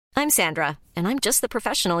I'm Sandra, and I'm just the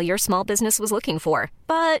professional your small business was looking for.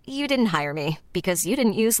 But you didn't hire me because you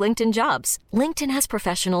didn't use LinkedIn Jobs. LinkedIn has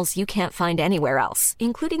professionals you can't find anywhere else,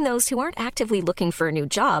 including those who aren't actively looking for a new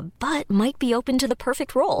job, but might be open to the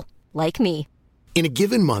perfect role, like me. In a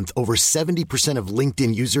given month, over 70% of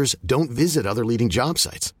LinkedIn users don't visit other leading job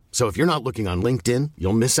sites. So if you're not looking on LinkedIn,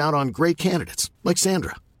 you'll miss out on great candidates like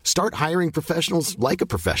Sandra. Start hiring professionals like a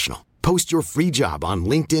professional. Post your free job on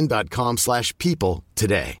linkedin.com/people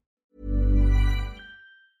today.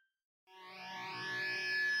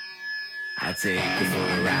 I take you for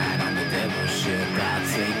a ride on the devil's ship. I'll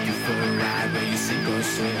take you for a ride where you sink or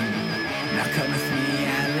swim. Now come with me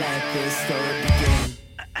and let this story begin.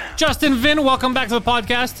 Justyn Vynn, welcome back to the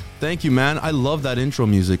podcast. Thank you, man. I love that intro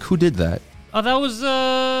music. Who did that? That was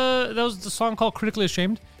the song called "Critically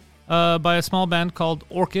Ashamed" by a small band called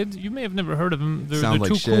Orchid. You may have never heard of them. They're like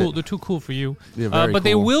too shit. cool. They're too cool for you. Yeah, very but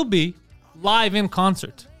they cool. will be live in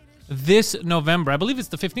concert this November. I believe it's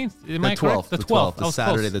the 15th. Am I correct? The 12th. The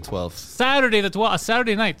Saturday the 12th. Saturday the 12th. A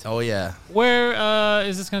Saturday night. Oh, yeah. Where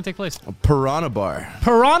is this going to take place? Piranha Bar.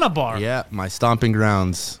 Piranha Bar. Yeah, my stomping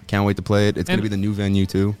grounds. Can't wait to play it. It's going to be the new venue,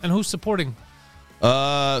 too. And who's supporting?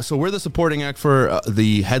 So we're the supporting act for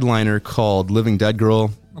the headliner called Living Dead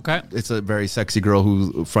Girl. Okay. It's a very sexy girl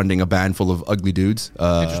who's fronting a band full of ugly dudes.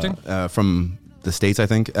 Interesting. From the States, I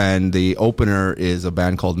think. And the opener is a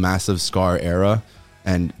band called Massive Scar Era.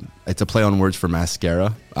 And it's a play on words for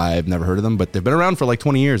mascara. I've never heard of them, but they've been around for like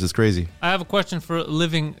 20 years. It's crazy. I have a question for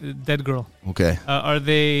Living Dead Girl. Okay. Are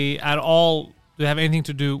they at all, do they have anything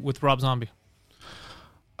to do with Rob Zombie?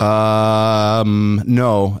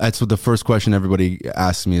 No. That's what the first question everybody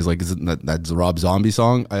asks me is like, is it that's a Rob Zombie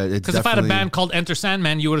song? Because if I had a band called Enter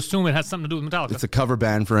Sandman, you would assume it has something to do with Metallica. It's a cover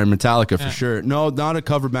band for Metallica for sure. No, not a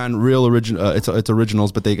cover band. Real original. It's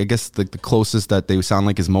originals, but I guess the closest that they sound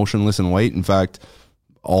like is Motionless in White. In fact,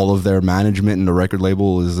 all of their management and the record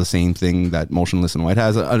label is the same thing that Motionless in White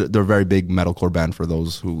has. They're a very big metalcore band for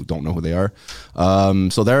those who don't know who they are.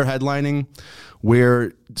 So they're headlining.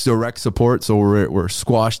 We're direct support, so we're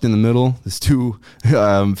squashed in the middle. There's two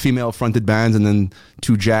female-fronted bands and then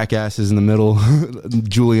two jackasses in the middle,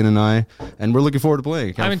 Julian and I, and we're looking forward to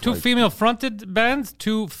playing. I mean, two female-fronted bands,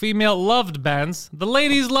 two female-loved bands. The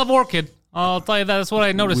ladies love Orchid. I'll tell you that. That's what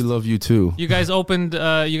I noticed. We love you too. You guys opened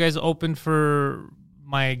for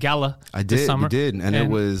my gala this summer. We did, and it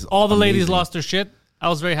was all the ladies amazing. Lost their shit. I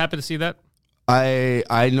was very happy to see that.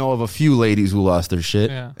 I know of a few ladies who lost their shit,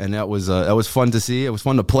 Yeah. and that was fun to see. It was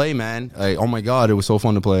fun to play, man. Oh my god, it was so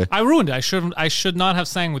fun to play. I ruined it. I should not have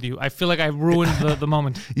sang with you. I feel like I ruined the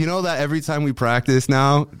moment. You know that every time we practice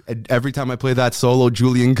now, every time I play that solo,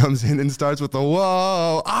 Julian comes in and starts with the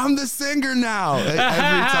 "Whoa, I'm the singer now."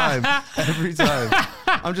 Every time.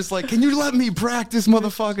 I'm just like, can you let me practice,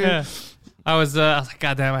 motherfucker? Yeah. I was like,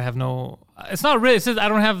 God damn, I have no. It's not really. It says I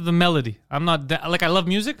don't have the melody. I'm not like I love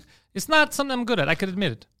music. It's not something I'm good at. I could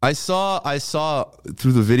admit it. I saw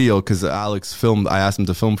through the video because Alex filmed. I asked him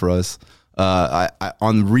to film for us. I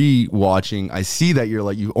on re-watching, I see that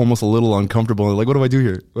you're almost a little uncomfortable. Like, what do I do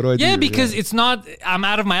here? What do I do? Yeah, because it's not. I'm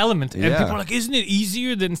out of my element, and Yeah. people are like, "Isn't it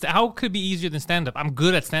easier than? How could it be easier than stand up?" I'm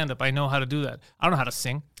good at stand up. I know how to do that. I don't know how to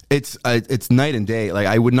sing. It's night and day. Like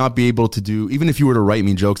I would not be able to do, even if you were to write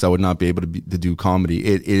me jokes, I would not be able to do comedy.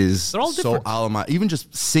 It is They're all so different. out of my. Even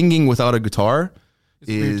just singing without a guitar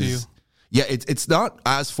weird to you. Yeah, it's not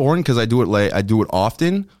as foreign because I do it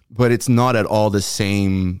often, but it's not at all the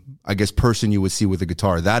same, I guess, person you would see with a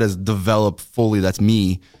guitar. That is developed fully. That's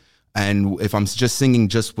me. And if I'm just singing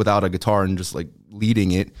just without a guitar and just like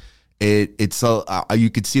leading it, it's you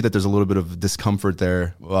could see that there's a little bit of discomfort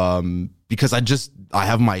there because I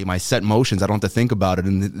have my set motions. I don't have to think about it.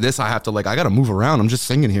 And this I have to I got to move around. I'm just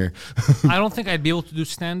singing here. I don't think I'd be able to do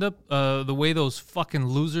stand up the way those fucking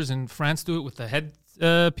losers in France do it with the head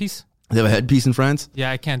piece. They have a headpiece in France? Yeah,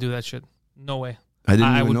 I can't do that shit. No way. I didn't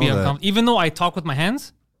I even would know be that. uncomfortable. Even though I talk with my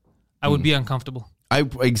hands, I would be uncomfortable.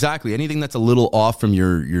 Exactly. Anything that's a little off from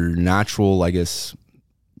your natural, I guess.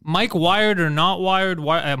 Mic wired or not wired,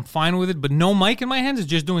 I'm fine with it. But no mic in my hands is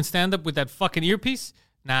just doing stand up with that fucking earpiece.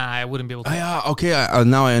 Nah, I wouldn't be able to. Okay,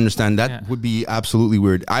 now I understand. That would be absolutely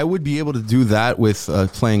weird. I would be able to do that with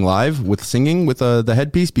playing live, with singing, with the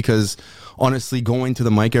headpiece, because honestly, going to the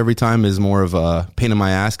mic every time is more of a pain in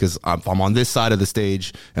my ass because I'm on this side of the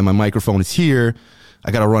stage and my microphone is here.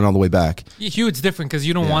 I got to run all the way back. Hugh, it's different because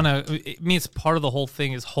you don't want to. I mean, it's part of the whole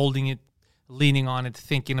thing is holding it, leaning on it,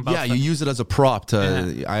 thinking about. Yeah, you use it as a prop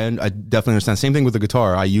to. I definitely understand. Same thing with the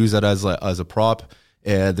guitar. I use it as a prop.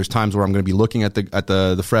 There's times where I'm going to be looking at the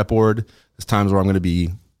fretboard. There's times where I'm going to be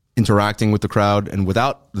interacting with the crowd, and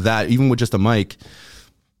without that, even with just a mic,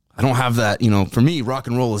 I don't have that, for me, rock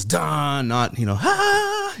and roll is done, not,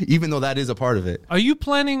 even though that is a part of it. Are you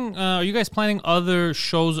guys planning other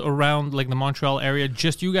shows around like the Montreal area?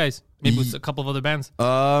 Just you guys? Maybe with a couple of other bands?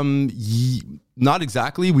 Not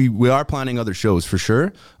exactly. We are planning other shows for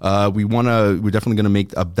sure. We're definitely going to make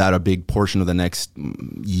that a big portion of the next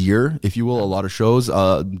year, if you will. A lot of shows,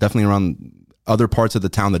 definitely around other parts of the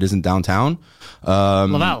town that isn't downtown.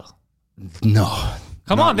 Laval? No.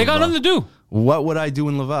 Come on, they got nothing to do. What would I do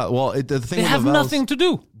in Laval? Well, the thing they with have Laval's, nothing to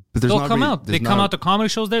do. But they'll come out. They come out to comedy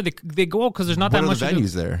shows there. They go out because there's not that much to do. What are the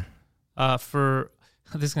venues there? For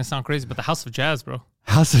this is gonna sound crazy, but the House of Jazz, bro.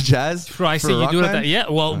 House of Jazz? Bro, I say you do it at that. Yeah,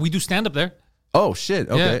 well, we do stand up there. Oh shit!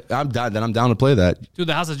 Okay, Yeah. I'm down to play that. Dude,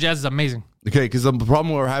 the House of Jazz is amazing. Okay, because the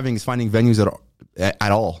problem we're having is finding venues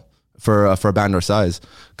at all for a band our size.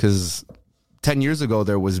 Because 10 years ago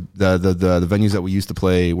there was the venues that we used to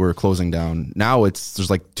play were closing down. Now there's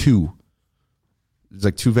like two. There's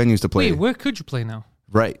like two venues to play. Wait, where could you play now?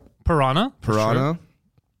 Right, Piranha. Piranha. Sure.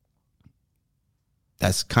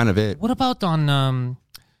 That's kind of it. What about on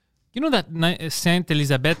that Saint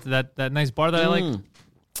Elizabeth, that nice bar that I like?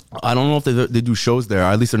 I don't know if they do shows there.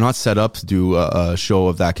 At least they're not set up to do a show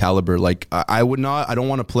of that caliber. Like I don't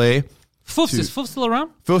want to play. Foofs, is Foofs still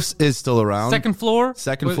around? Foofs is still around. Second floor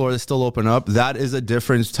is still open up. That is a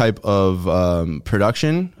different type of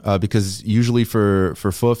production because usually for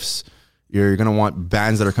Foofs, you're going to want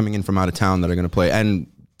bands that are coming in from out of town that are going to play. And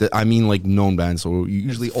I mean like known bands. So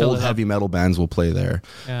usually old heavy metal bands will play there.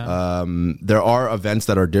 Yeah. There are events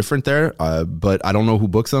that are different there, but I don't know who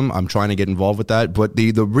books them. I'm trying to get involved with that. But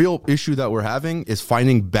the real issue that we're having is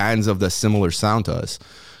finding bands of the similar sound to us.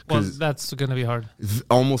 Well, that's going to be hard.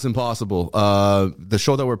 Almost impossible. The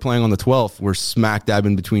show that we're playing on the 12th, we're smack dab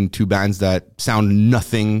in between two bands that sound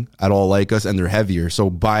nothing at all like us, and they're heavier. So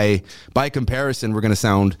by comparison, we're going to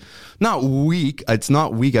sound not weak. It's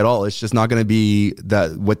not weak at all. It's just not going to be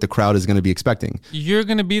that what the crowd is going to be expecting. You're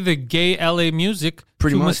going to be the gay LA music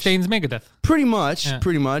pretty to much. Mustaine's Megadeth. Pretty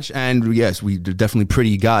much. And yes, we're definitely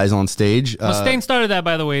pretty guys on stage. Mustaine started that,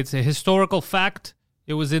 by the way. It's a historical fact.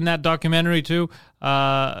 It was in that documentary too.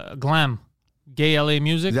 Glam, gay LA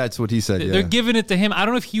music. That's what he said. They're giving it to him. I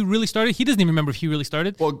don't know if he really started. He doesn't even remember if he really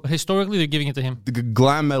started. Well, but historically, they're giving it to him. The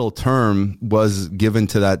glam metal term was given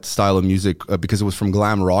to that style of music because it was from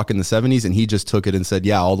glam rock in the 70s, and he just took it and said,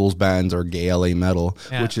 "Yeah, all those bands are gay LA metal,"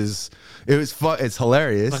 which is it's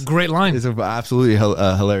hilarious. It's a great line. It's an absolutely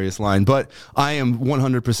hilarious line. But I am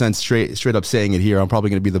 100% straight up saying it here. I'm probably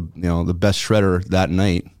going to be the best shredder that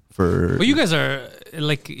night. But you guys are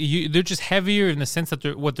they're just heavier in the sense that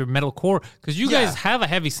they're metalcore, because you guys have a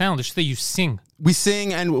heavy sound. It's just that you sing. We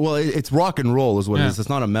sing, and it's rock and roll is what it is. It's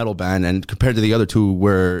not a metal band, and compared to the other two,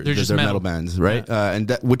 where they're metal bands, right?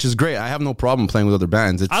 Yeah. Which is great. I have no problem playing with other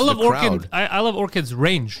bands. I love Orchid. I love Orchid's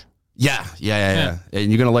range. Yeah.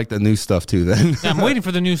 And you're gonna like the new stuff too. Then I'm waiting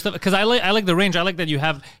for the new stuff because I like the range. I like that you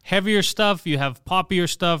have heavier stuff, you have poppier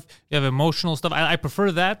stuff, you have emotional stuff. I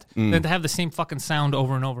prefer that than to have the same fucking sound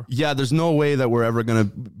over and over. Yeah, there's no way that we're ever gonna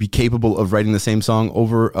be capable of writing the same song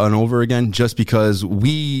over and over again, just because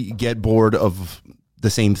we get bored of the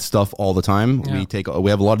same stuff all the time. Yeah. We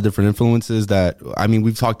have a lot of different influences that, I mean,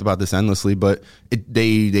 we've talked about this endlessly, but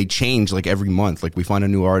they change like every month. Like we find a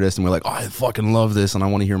new artist and we're like, oh, I fucking love this and I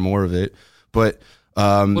want to hear more of it. But what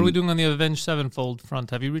are we doing on the Avenged Sevenfold front?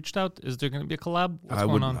 Have you reached out? Is there going to be a collab? What's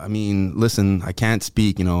going on? I mean, listen, I can't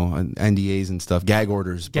speak, NDAs and stuff, gag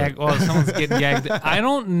orders. Someone's getting gagged. I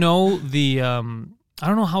don't know I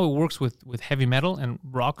don't know how it works with heavy metal and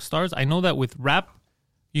rock stars. I know that with rap,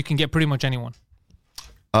 you can get pretty much anyone.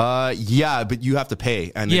 Yeah, but you have to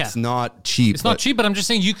pay, and it's not cheap. It's not cheap, but I'm just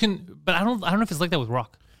saying you can. But I don't know if it's like that with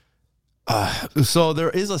rock. So there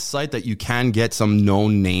is a site that you can get some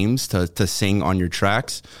known names to sing on your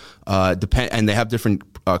tracks. And they have different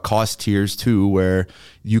cost tiers too, where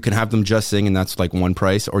you can have them just sing and that's like one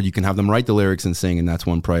price, or you can have them write the lyrics and sing and that's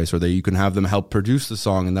one price, or you can have them help produce the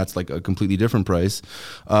song and that's like a completely different price.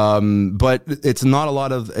 But it's not a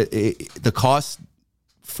lot of the cost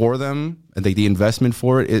for them, I think the investment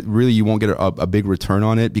for it really, you won't get a big return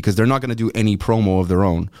on it because they're not going to do any promo of their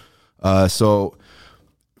own. So,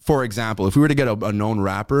 for example, if we were to get a known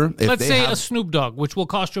rapper, let's say a Snoop Dogg, which will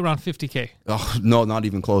cost you around $50,000. Oh, no, not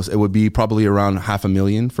even close. It would be probably around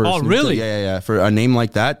 $500,000 for. Oh, Snoop really? Dogg. Yeah. For a name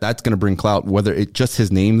like that's going to bring clout. Whether it's just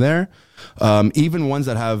his name there, even ones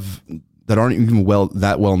that aren't even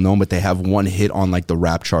that well known, but they have one hit on like the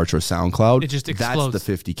rap charts or SoundCloud. It just explodes.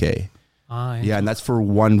 That's the $50,000. Yeah, and that's for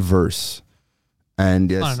one verse. And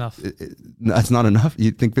not enough. That's not enough.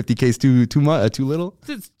 You think $50,000 is too much, too little?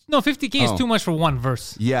 No, $50,000 is too much for one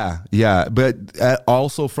verse. Yeah. But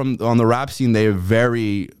also on the rap scene, they're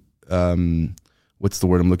very what's the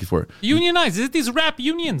word I'm looking for? Unionized. Is it these rap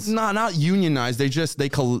unions? No, not unionized.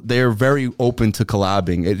 They're very open to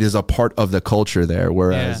collabing. It is a part of the culture there.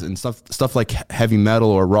 Whereas in stuff like heavy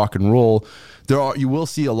metal or rock and roll, you will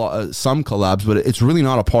see some collabs, but it's really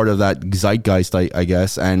not a part of that zeitgeist, I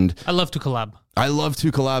guess. And I love to collab. I love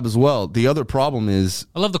to collab as well. The other problem is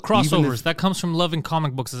I love the crossovers. That comes from loving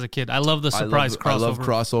comic books as a kid. I love the surprise crossovers. I love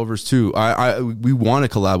crossovers too. We want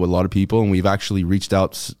to collab with a lot of people, and we've actually reached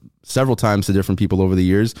out several times to different people over the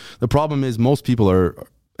years. The problem is most people are,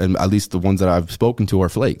 and at least the ones that I've spoken to, are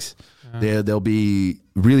flakes. They'll be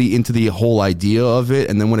really into the whole idea of it,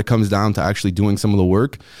 and then when it comes down to actually doing some of the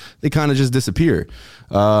work, they kind of just disappear.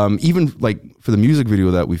 Even like for the music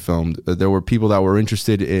video that we filmed, there were people that were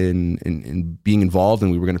interested in being involved,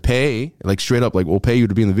 and we were going to pay, like straight up, like, we'll pay you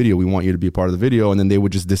to be in the video. We want you to be a part of the video, and then they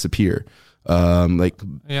would just disappear. I don't like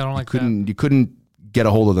you couldn't get a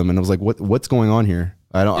hold of them, and I was like, what's going on here?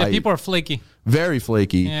 People are flaky. Very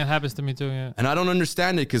flaky. Yeah, it happens to me too, yeah. And I don't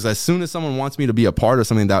understand it, because as soon as someone wants me to be a part of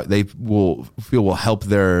something that they will feel will help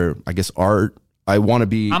their, I guess, art, I want to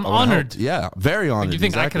be. I'm honored. Yeah, very honored. Like, you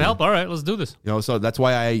think I can help? All right, let's do this. So that's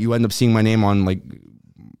why you end up seeing my name on like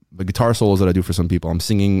the guitar solos that I do for some people. I'm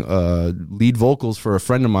singing lead vocals for a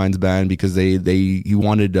friend of mine's band because he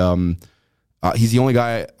wanted. He's the only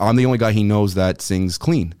guy. I'm the only guy he knows that sings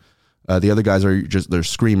clean. The other guys they're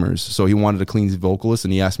screamers. So he wanted a clean vocalist,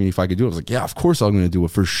 and he asked me if I could do it. I was like, yeah, of course I'm going to do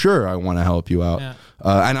it. For sure, I want to help you out. Yeah.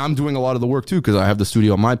 And I'm doing a lot of the work too, because I have the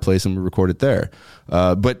studio at my place and we record it there.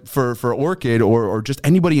 But for Orchid or just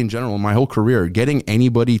anybody in general, in my whole career, getting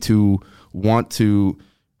anybody to want to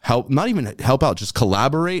help, not even help out, just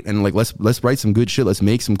collaborate and like let's write some good shit, let's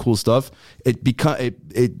make some cool stuff.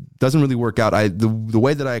 It doesn't really work out. The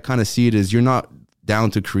way that I kind of see it is, you're not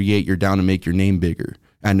down to create, you're down to make your name bigger.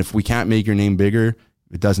 And if we can't make your name bigger,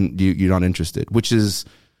 you're not interested, which is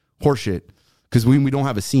horseshit, because we don't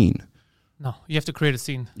have a scene. No, you have to create a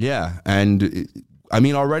scene. Yeah, and I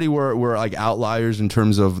mean, already we're like outliers in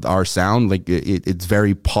terms of our sound. Like it's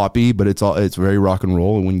very poppy, but it's very rock and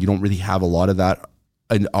roll. And when you don't really have a lot of that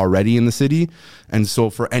already in the city, and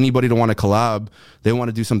so for anybody to want to collab, they want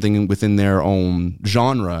to do something within their own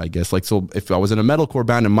genre, I guess. Like, so if I was in a metalcore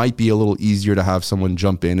band, it might be a little easier to have someone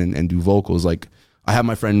jump in and do vocals. Like, I have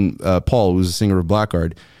my friend Paul, who's a singer of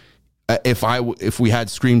Blackguard. If we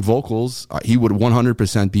had screamed vocals, he would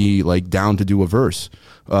 100% be like down to do a verse,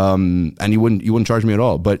 and he wouldn't charge me at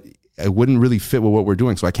all. But it wouldn't really fit with what we're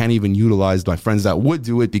doing, so I can't even utilize my friends that would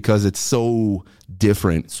do it because it's so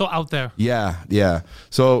different, so out there. Yeah.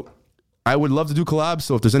 So I would love to do collabs.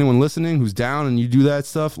 So if there's anyone listening who's down and you do that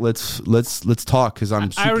stuff, let's talk, because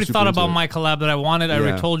I already thought about my collab that I wanted. I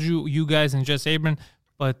already told you guys and Jess Abram.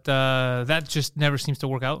 But that just never seems to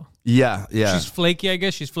work out. Yeah. She's flaky, I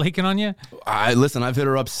guess. She's flaking on you. Listen, I've hit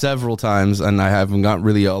her up several times, and I haven't got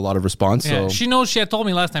really a lot of response. Yeah, so she knows. She had told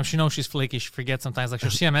me last time. She knows she's flaky. She forgets sometimes. Like,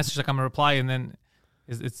 she'll see a message, like, I'm going to reply, and then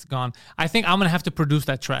it's gone. I think I'm going to have to produce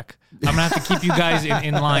that track. I'm going to have to keep you guys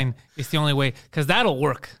in line. It's the only way, because that'll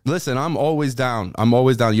work. Listen, I'm always down.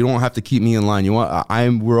 You don't have to keep me in line.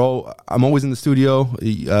 I'm always in the studio.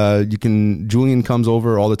 Julian comes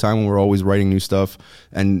over all the time when we're always writing new stuff.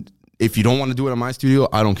 And if you don't want to do it in my studio,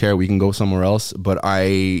 I don't care. We can go somewhere else. But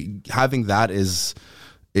having that is,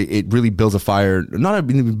 it really builds a fire. Not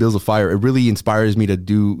even builds a fire. It really inspires me to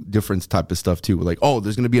do different type of stuff too. Like, oh,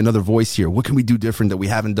 there's going to be another voice here. What can we do different that we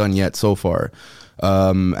haven't done yet so far?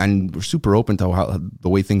 And we're super open to the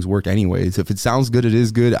way things work anyways. If it sounds good, it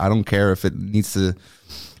is good. I don't care if it needs to.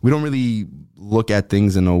 We don't really look at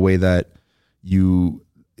things in a way that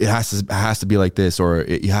it has to be like this, or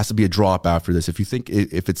it has to be a drop after this. If you think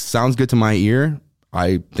if it sounds good to my ear,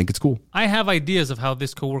 I think it's cool. I have ideas of how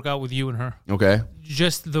this could work out with you and her. Okay.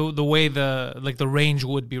 Just the way the range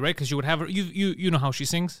would be, right? Because you would have her. You know how she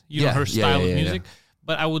sings. You know her style of music. Yeah.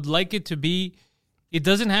 But I would like it to be. It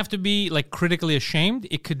doesn't have to be like critically ashamed.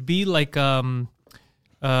 It could be like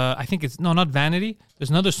I think it's not Vanity. There's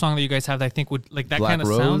another song that you guys have that I think would like that Black kind of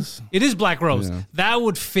Rose? sound. It is Black Rose. Yeah. That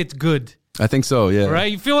would fit good. I think so. Yeah. Right.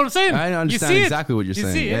 You feel what I'm saying? I understand exactly what you're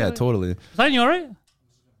saying. See, yeah, totally. Poseidon, you all right?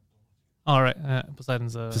 All right.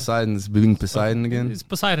 Poseidon's being Poseidon again. It's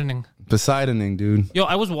Poseidoning. Poseidoning, dude. Yo,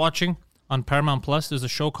 I was watching on Paramount Plus. There's a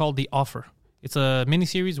show called The Offer. It's a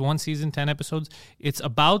miniseries, 1 season, 10 episodes. It's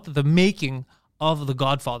about the making of The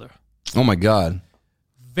Godfather. Oh my God.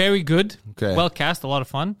 Very good. Okay. Well cast, a lot of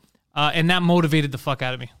fun. And that motivated the fuck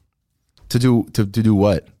out of me. To do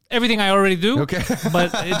what? Everything I already do. Okay.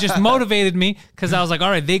 But it just motivated me because I was like, all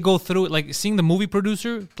right, they go through it. Like seeing the movie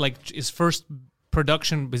producer, like his first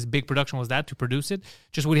his big production was that to produce it,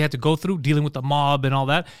 just what he had to go through, dealing with the mob and all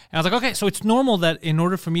that. And I was like, okay, so it's normal that in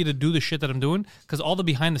order for me to do the shit that I'm doing, because all the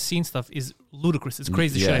behind the scenes stuff is ludicrous. It's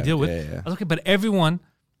crazy shit I deal with. I was like, okay, but everyone,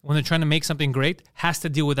 when they're trying to make something great, has to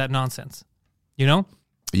deal with that nonsense, you know?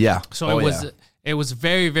 Yeah. So it was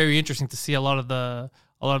very, very interesting to see a lot of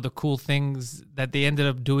the cool things that they ended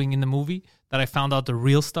up doing in the movie, that I found out the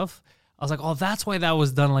real stuff. I was like, oh, that's why that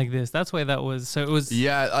was done like this. That's why that was. So it was.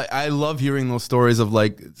 Yeah, I love hearing those stories of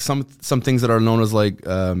like some things that are known as like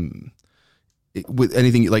with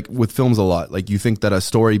anything, like with films a lot. Like you think that a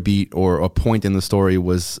story beat or a point in the story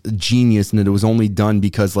was genius, and that it was only done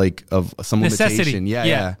because like of some necessity. limitation.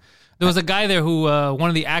 Yeah. There was a guy there who one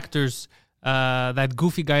of the actors, that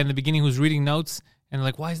goofy guy in the beginning, who was reading notes. And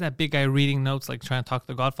like, why is that big guy reading notes, like trying to talk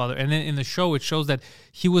to the Godfather? And then in the show, it shows that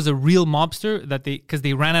he was a real mobster, because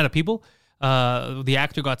they ran out of people. The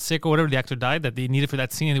actor got sick or whatever, the actor died, that they needed for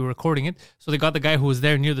that scene, and they were recording it. So they got the guy who was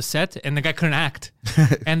there near the set, and the guy couldn't act.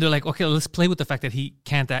 And they're like, okay, let's play with the fact that he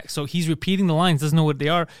can't act. So he's repeating the lines, doesn't know what they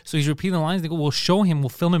are. So he's repeating the lines. They go, we'll film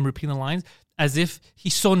him repeating the lines, as if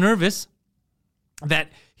he's so nervous that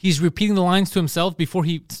he's repeating the lines to himself before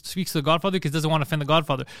he speaks to the Godfather, because he doesn't want to offend the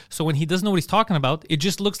Godfather. So when he doesn't know what he's talking about, it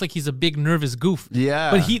just looks like he's a big nervous goof.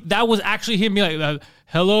 Yeah. But that was actually him being like,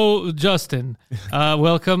 hello, Justyn.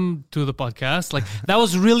 Welcome to the podcast. Like, that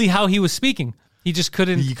was really how he was speaking. He just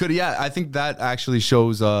couldn't. Yeah. I think that actually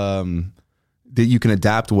shows that you can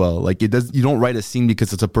adapt well. Like, you don't write a scene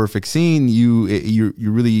because it's a perfect scene. You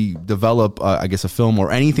really develop, I guess, a film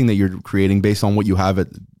or anything that you're creating based on what you have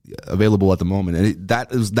available at the moment. And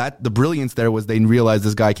the brilliance there was they realized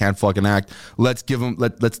this guy can't fucking act. Let's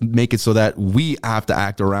make it so that we have to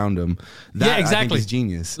act around him. That, exactly. I think is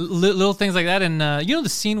genius. Little things like that. And you know the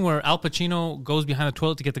scene where Al Pacino goes behind the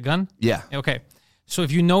toilet to get the gun? Yeah. Okay. So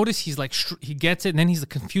if you notice, he's like, he gets it, and then he's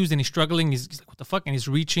confused and he's struggling. He's like, what the fuck? And he's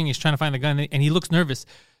reaching, he's trying to find the gun, and he looks nervous.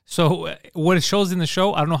 So what it shows in the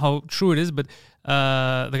show, I don't know how true it is, but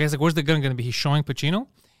the guy's like, where's the gun going to be? He's showing Pacino.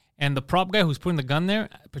 And the prop guy who's putting the gun there,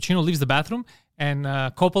 Pacino leaves the bathroom, and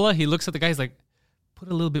Coppola, he looks at the guy, he's like, put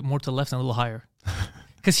it a little bit more to the left and a little higher.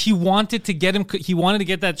 Because he wanted to get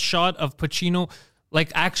that shot of Pacino,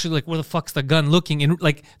 like, actually, like, where the fuck's the gun looking? And,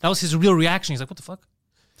 like, that was his real reaction. He's like, what the fuck?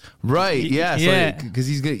 Right, yeah. Because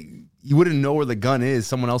you wouldn't know where the gun is.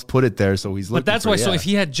 Someone else put it there, so he's looking. But that's why. So if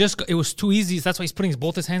he had it was too easy. That's why he's putting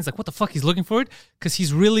both his hands. Like, what the fuck? He's looking for it because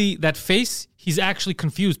he's really that face. He's actually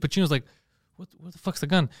confused. Pacino's like, where the fuck's the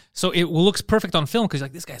gun? So it looks perfect on film because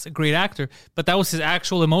like, this guy's a great actor. But that was his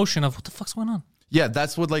actual emotion of what the fuck's going on. Yeah,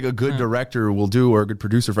 that's what like a good director will do, or a good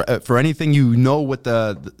producer for anything. You know what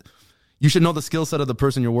you should know the skill set of the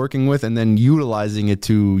person you're working with, and then utilizing it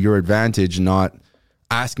to your advantage, not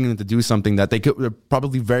asking them to do something that they're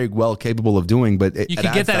probably very well capable of doing, but you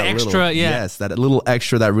can get that extra, yes, that little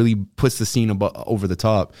extra that really puts the scene over the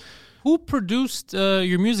top. Who produced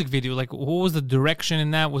your music video? Like, what was the direction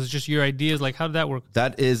in that? Was it just your ideas? Like, how did that work?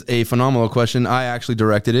 That is a phenomenal question. I actually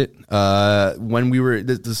directed it when we were.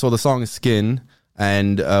 So the song is Skin,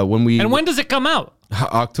 and when does it come out?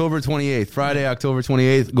 October 28th, Friday, October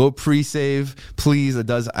 28th. Go pre-save, please. It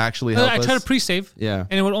does actually help us. I tried to pre-save,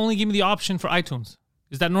 and it would only give me the option for iTunes.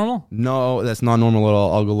 Is that normal? No, that's not normal at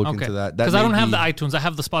all. I'll go look into that. Because I don't have the iTunes. I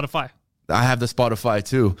have the Spotify. I have the Spotify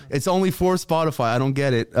too. It's only for Spotify. I don't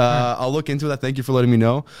get it. I'll look into that. Thank you for letting me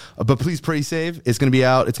know. But please pre-save. It's gonna be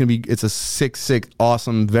out. It's a sick,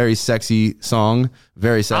 awesome, very sexy song.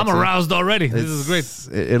 Very sexy. I'm aroused already. This is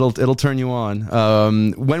great. It'll turn you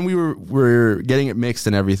on. When we were getting it mixed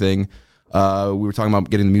and everything, we were talking about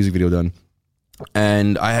getting the music video done.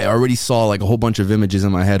 And I already saw like a whole bunch of images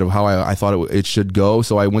in my head of how I thought it should go.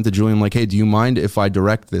 So I went to Julian like, hey, do you mind if I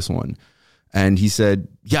direct this one? And he said,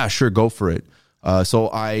 yeah, sure, go for it. So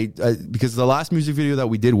I because the last music video that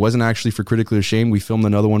we did wasn't actually for Critically Ashamed. We filmed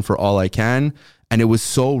another one for All I Can, and it was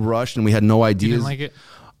so rushed and we had no ideas. You didn't like it?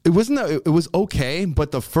 It wasn't. It was okay,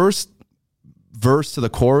 but the first verse to the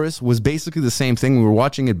chorus was basically the same thing. We were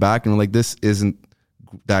watching it back and we're like, this isn't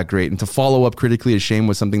that great. And to follow up Critically Ashamed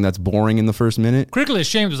was something that's boring in the first minute. Critically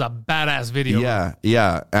Ashamed was a badass video.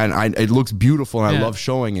 Yeah. And it looks beautiful and I love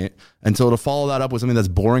showing it. And so to follow that up with something that's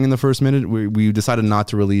boring in the first minute, we decided not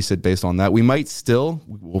to release it based on that. We might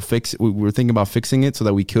we'll fix it. We were thinking about fixing it so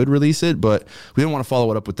that we could release it, but we didn't want to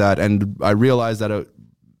follow it up with that. And I realized that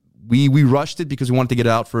we rushed it because we wanted to get it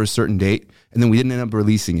out for a certain date. And then we didn't end up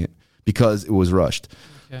releasing it because it was rushed.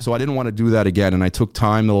 So I didn't want to do that again, and I took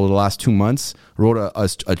time over the last 2 months, wrote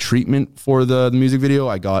a treatment for the music video.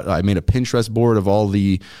 I made a Pinterest board of all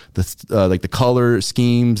the like the color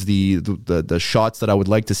schemes, the shots that I would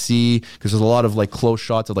like to see, because there's a lot of like close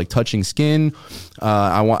shots of like touching skin.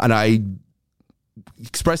 I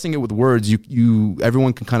expressing it with words,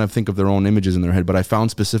 everyone can kind of think of their own images in their head. But I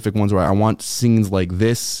found specific ones where I want scenes like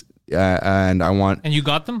this, and I want. And you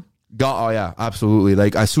got them? Oh yeah, absolutely.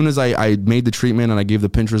 Like as soon as I made the treatment and I gave the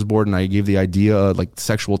Pinterest board and I gave the idea like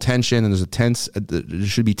sexual tension and there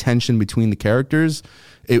should be tension between the characters.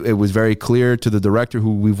 It was very clear to the director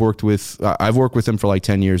who we've worked with. I've worked with him for like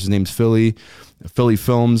 10 years. His name's Philly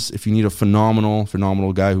Films. If you need a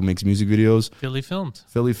phenomenal guy who makes music videos, Philly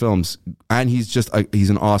Films. And he's he's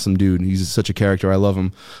an awesome dude. He's such a character. I love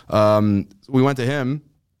him. We went to him.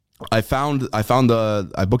 I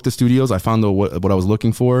booked the studios. I found what I was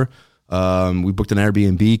looking for. We booked an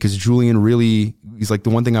Airbnb because Julian he's like,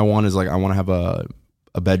 the one thing I want is like, I want to have a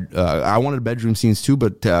bed. I wanted bedroom scenes too,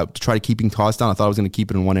 but to try to keeping costs down, I thought I was going to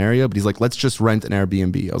keep it in one area, but he's like, let's just rent an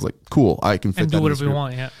Airbnb. I was like, cool. I can fit and that do whatever we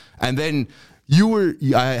want. Yeah. And then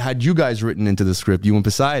I had you guys written into the script, you and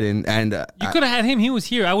Poseidon, and you could have had him. He was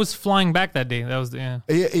here. I was flying back that day. That was yeah.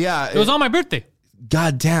 It was on my birthday.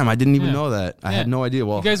 God damn, I didn't even know that. I had no idea.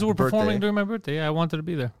 Well, you guys were performing during my birthday. Yeah, I wanted to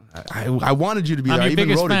be there. I wanted you to be there. I even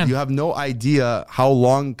wrote it. You have no idea how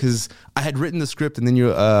long, because I had written the script and then you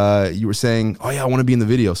were saying, oh yeah, I want to be in the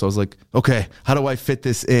video. So I was like, okay, how do I fit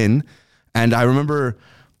this in? And I remember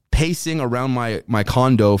pacing around my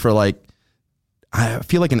condo for like, I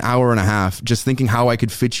feel like an hour and a half, just thinking how I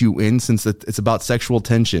could fit you in, since it's about sexual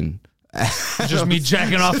tension. Just me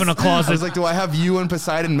jacking off in a closet. I was like, do I have you and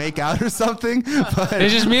Poseidon make out or something? But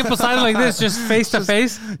it's just me and Poseidon like this, just face to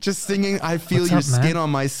face. Just singing, I feel your skin on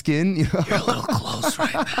my skin. You know? You're a little close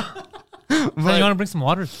right now. But, you want to bring some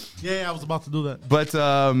water? Yeah, I was about to do that. But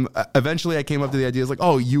eventually I came up to the idea, it's like,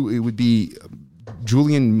 oh, it would be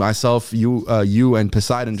Julian, myself, you and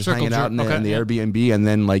Poseidon just hanging out in the Airbnb, and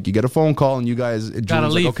then like you get a phone call and you guys gotta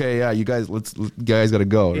leave. Like, okay, yeah, you guys gotta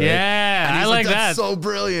go. Right? Yeah, I like that. That's so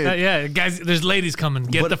brilliant. Yeah, guys, there's ladies coming.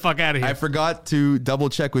 Get the fuck out of here. I forgot to double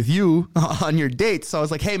check with you on your dates, so I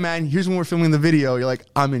was like, hey man, here's when we're filming the video. You're like,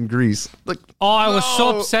 I'm in Greece. Like, I was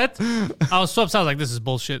so upset. I was like, this is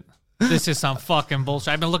bullshit. This is some fucking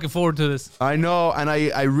bullshit. I've been looking forward to this. I know, and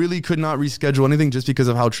I really could not reschedule anything just because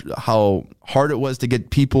of how hard it was to get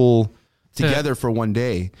people together for one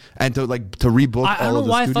day and to rebook. I don't know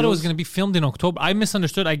why I thought it was going to be filmed in October. I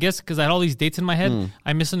misunderstood. I guess because I had all these dates in my head.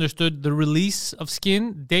 I misunderstood the release of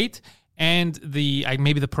Skin date and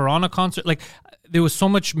maybe the Piranha concert. Like, there was so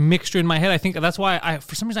much mixture in my head. I think that's why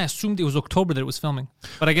for some reason I assumed it was October that it was filming.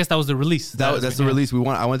 But I guess that was the release. That's the release. I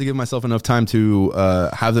wanted to give myself enough time to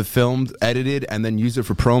have it filmed, edited, and then use it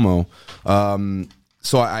for promo.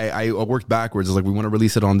 So I worked backwards. It's like, we want to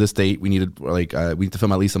release it on this date. We need to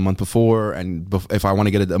film at least a month before, and if I want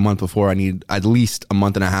to get it a month before, I need at least a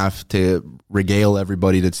month and a half to regale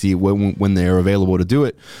everybody to see when they're available to do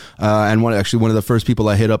it. And one of the first people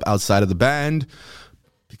I hit up outside of the band,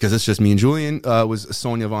 because it's just me and Julian, was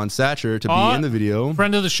Sonia Von Satcher to be in the video.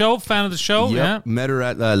 Friend of the show, fan of the show. Yep. Yeah, met her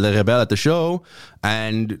at Le Rebelle at the show,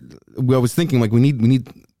 and I was thinking like we need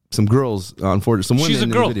some girls, unfortunately, some women in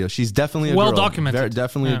the video. She's definitely a well girl. Documented.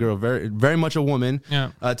 Definitely a girl. Very, very much a woman.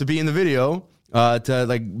 Yeah. To be in the video, to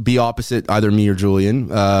like be opposite either me or Julian,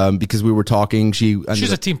 because we were talking.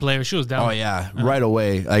 She's a team player. She was down. Oh yeah, right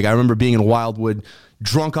away. Like I remember being in Wildwood,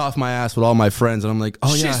 drunk off my ass with all my friends, and I'm like,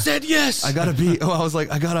 oh yeah, she said yes. I was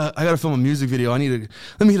like, I gotta film a music video. Let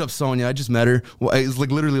me hit up Sonia. I just met her. Well, it was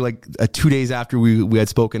like literally like 2 days after we had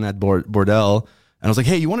spoken at Bordel. And I was like,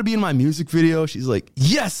 hey, you want to be in my music video? She's like,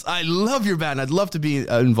 yes, I love your band. I'd love to be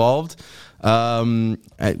involved. And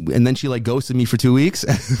then she like ghosted me for 2 weeks.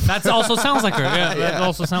 That also sounds like her. Yeah, that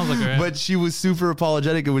also sounds like her. Yeah. But she was super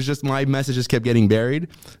apologetic. It was just my messages kept getting buried.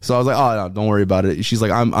 So I was like, oh, no, don't worry about it. She's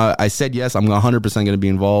like, I said yes. I'm 100% going to be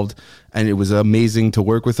involved. And it was amazing to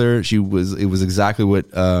work with her. It was exactly what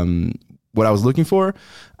I was looking for.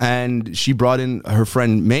 And she brought in her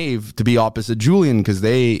friend Maeve to be opposite Julian because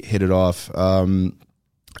they hit it off. And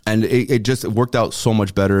it just worked out so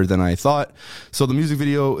much better than I thought. So the music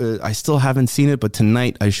video, I still haven't seen it, but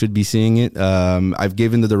tonight I should be seeing it. I've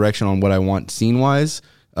given the direction on what I want scene-wise.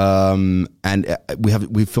 And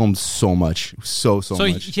we filmed so much, so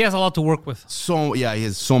much. He has a lot to work with. So yeah, he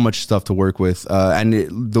has so much stuff to work with,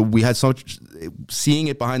 and we had so much seeing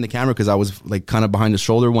it behind the camera because I was like kind of behind the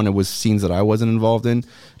shoulder when it was scenes that I wasn't involved in.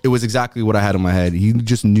 It was exactly what I had in my head. He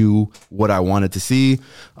just knew what I wanted to see.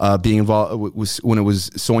 Being involved was when it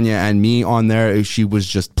was Sonia and me on there. She was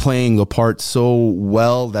just playing the part so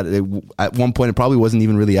well that at one point it probably wasn't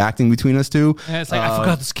even really acting between us two. Yeah, it's like I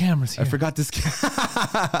forgot this camera's here. I forgot this,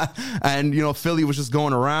 and Philly was just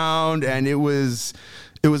going around, and it was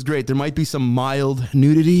It was great. There might be some mild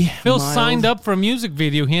nudity. Phil signed up for a music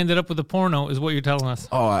video. He ended up with a porno, is what you're telling us.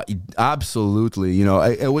 Oh, absolutely. You know,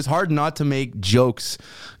 it was hard not to make jokes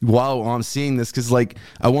while I'm seeing this because, like,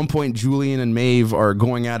 at one point, Julian and Maeve are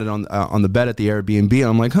going at it on the bed at the Airbnb, and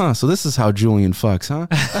I'm like, so this is how Julian fucks, huh?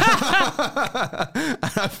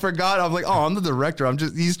 I forgot. I'm like, I'm the director.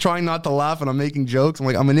 He's trying not to laugh, and I'm making jokes. I'm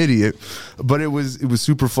like, I'm an idiot. But it was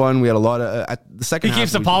super fun. We had a lot of at the second. He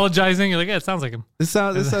keeps apologizing. You're like, yeah, it sounds like him.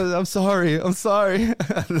 I'm sorry. It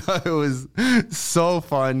was so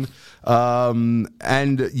fun.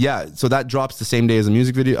 And yeah, so that drops the same day as a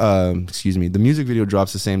music video. The music video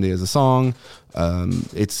drops the same day as a song.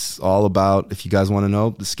 It's all about, if you guys want to know,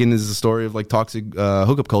 The Skin is the story of like toxic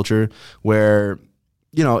hookup culture, where,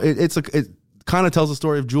 you know, it kind of tells the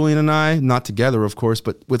story of Julian and I, not together, of course,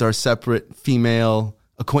 but with our separate female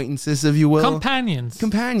acquaintances, if you will. Companions.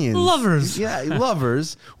 Lovers. Yeah,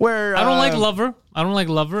 lovers. Where I don't like lover,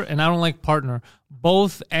 and I don't like partner.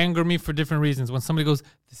 Both anger me for different reasons. When somebody goes,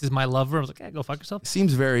 this is my lover, I was like, hey, go fuck yourself. It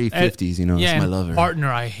seems very 50s, you know, yeah, it's my lover.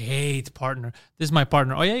 Partner, I hate partner. This is my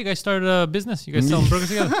partner. Oh yeah, you guys started a business. You guys selling burgers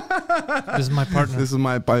together. This is my partner. This is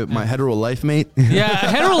my hetero life mate. Yeah,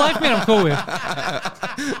 hetero life mate I'm cool with.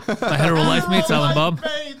 My hetero life mate's Alan Bob.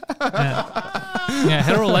 Yeah,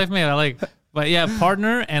 hetero life mate I like. But yeah,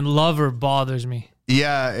 partner and lover bothers me.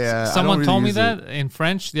 Yeah. Someone told me that in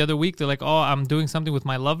French the other week. They're like, I'm doing something with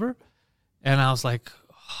my lover. And I was like,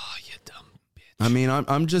 you dumb bitch. I mean,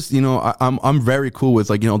 I'm just, you know, I'm very cool with,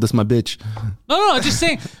 like, you know, this is my bitch. No, I'm just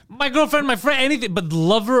saying, my girlfriend, my friend, anything, but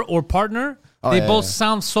lover or partner, they both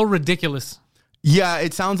sound so ridiculous. Yeah,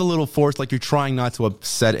 it sounds a little forced, like you're trying not to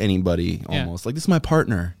upset anybody, almost. Like, this is my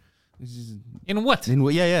partner. In what? In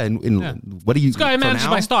what do you... This guy manages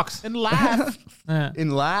my stocks. And laugh.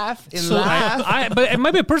 laugh. But it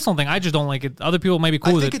might be a personal thing. I just don't like it. Other people might be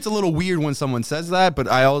cool with it. I think it's a little weird when someone says that, but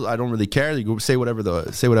I don't really care. You say whatever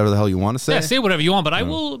the hell you want to say. Yeah, say whatever you want, but I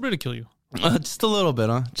will ridicule you. Just a little bit,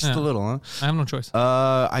 huh? Just a little, huh? I have no choice.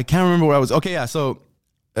 I can't remember where I was. Okay, yeah. So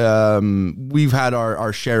we've had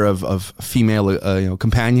our share of female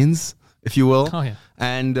companions, if you will. Oh yeah.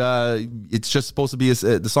 And it's just supposed to be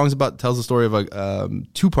the song's tells the story of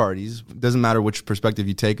two parties. It doesn't matter which perspective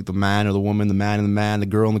you take, the man or the woman, the man and the man, the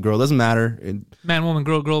girl and the girl. It doesn't matter. Man, woman,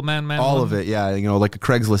 girl, man, all woman. of it. Yeah, you know, like a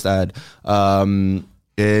Craigslist ad.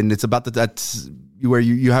 And it's about that's where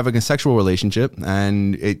you have a sexual relationship,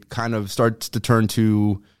 and it kind of starts to turn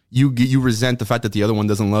to you resent the fact that the other one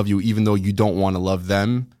doesn't love you, even though you don't want to love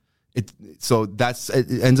them. It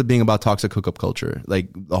ends up being about toxic hookup culture, like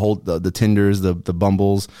the whole the Tinders, the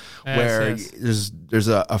Bumbles, where there's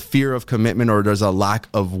a fear of commitment, or there's a lack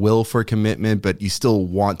of will for commitment, but you still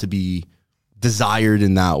want to be desired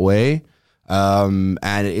in that way. And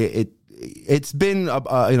it's been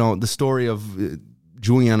the story of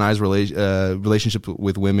Julian and I's relationship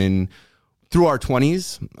with women through our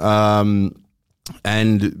 20s,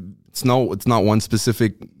 and it's not one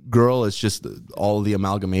specific girl. It's just all the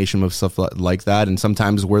amalgamation of stuff like that. And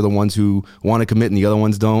sometimes we're the ones who want to commit and the other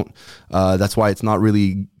ones don't. That's why it's not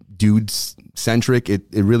really dudes centric. It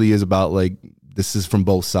really is about, like, this is from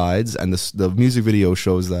both sides. And the music video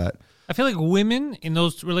shows that. I feel like women in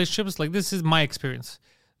those relationships, like, this is my experience,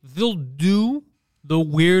 they'll do the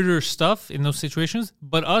weirder stuff in those situations,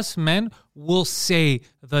 but us men will say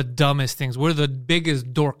the dumbest things. We're the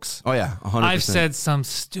biggest dorks. Oh yeah, 100%. I've said some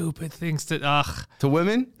stupid things to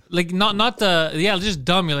women, like just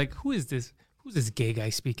dumb. You're like, who is this? Who's this gay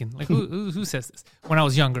guy speaking? Like, who says this? When I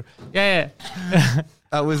was younger, yeah.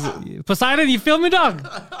 That was Poseidon. You feel me, dog?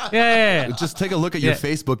 Yeah. Just take a look at your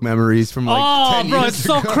Facebook memories from like 10 years it's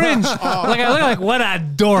so cringe. Like, I look like, what a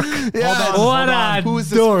dork. Yeah, what a Who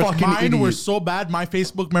is this dork. fucking Mine idiot? were so bad. My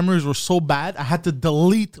Facebook memories were so bad. I had to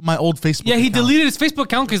delete my old Facebook Yeah, he account. deleted his Facebook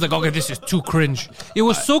account because he's like, okay, this is too cringe. It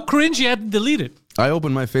was so cringe, he had to delete it. I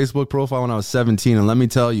opened my Facebook profile when I was 17, and let me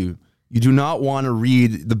tell you, you do not want to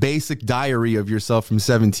read the basic diary of yourself from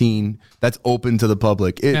 17 that's open to the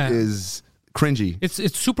public. It is cringy. It's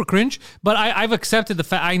super cringe, but I've accepted the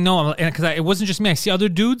fact. I know, because it wasn't just me. I see other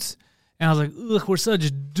dudes, and I was like, ugh, we're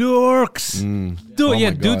such dorks.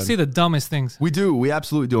 Dudes say the dumbest things. We do. We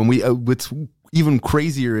absolutely do. And what's even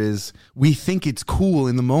crazier is we think it's cool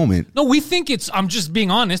in the moment. No, we think I'm just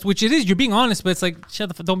being honest, which it is. You're being honest, but it's like,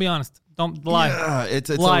 don't be honest. Don't lie.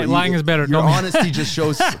 Yeah, Lying is better. Your honesty just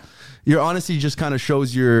shows... your honesty just kind of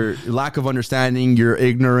shows your lack of understanding, your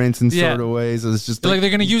ignorance in sort of ways. It's just like they're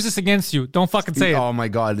going to use this against you. Don't fucking say it. Oh my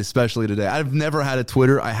God, especially today. I've never had a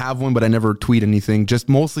Twitter. I have one, but I never tweet anything. Just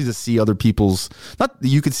mostly to see other people's, not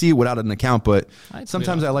you could see it without an account, but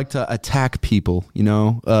sometimes I like to attack people,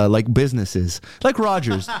 like businesses. Like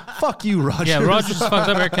Rogers. Fuck you, Rogers. Yeah, Rogers is fucked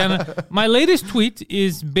up, Air Canada. My latest tweet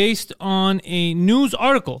is based on a news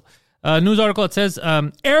article. It says,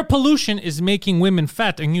 air pollution is making women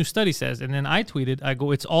fat, a new study says. And then I tweeted,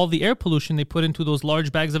 it's all the air pollution they put into those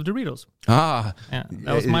large bags of Doritos. Yeah,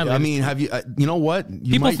 that was my latest. I mean, have you, you know what?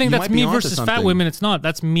 People think that's me versus fat women. It's not.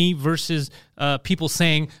 That's me versus people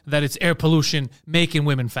saying that it's air pollution making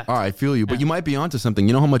women fat. All right, I feel you. But you might be onto something.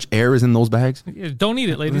 You know how much air is in those bags? Don't eat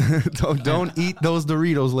it, ladies. don't eat those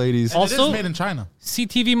Doritos, ladies. Also, it is made in China.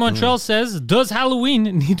 CTV Montreal says, does Halloween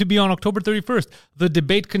need to be on October 31st? The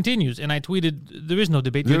debate continues. And I tweeted, there is no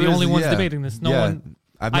debate. You're the only ones debating this. No one.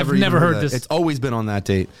 I've never heard this. It's always been on that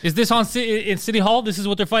date. Is this in City Hall? This is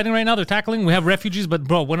what they're fighting right now? They're tackling? We have refugees, but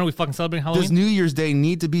bro, when are we fucking celebrating Halloween? Does New Year's Day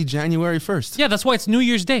need to be January 1st? Yeah, that's why it's New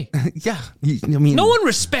Year's Day. Yeah. I mean, no one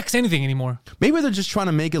respects anything anymore. Maybe they're just trying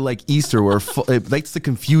to make it like Easter where it likes to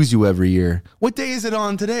confuse you every year. What day is it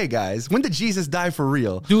on today, guys? When did Jesus die for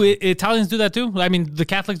real? Do Italians do that too? I mean, the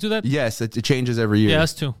Catholics do that? Yes, it changes every year. Yeah,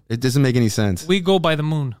 us too. It doesn't make any sense. We go by the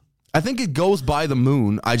moon. I think it goes by the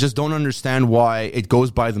moon. I just don't understand why it goes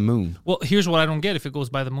by the moon. Well, here's what I don't get. If it goes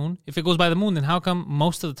by the moon, then how come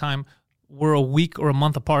most of the time we're a week or a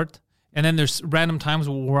month apart, and then there's random times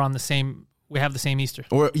where we have the same Easter?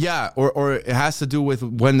 Or it has to do with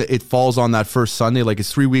when it falls on that first Sunday. Like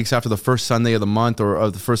it's 3 weeks after the first Sunday of the month or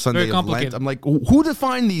the first Sunday of Lent. I'm like, who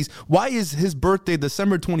defined these? Why is his birthday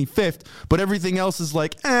December 25th, but everything else is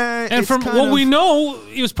like, And from what we know,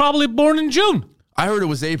 he was probably born in June. I heard it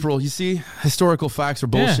was April. You see, historical facts are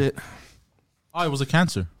bullshit. Yeah. Oh, it was a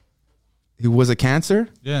cancer. He was a cancer?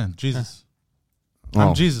 Yeah, Jesus.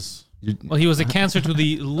 I'm Jesus. Well, he was a cancer to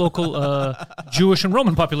the local Jewish and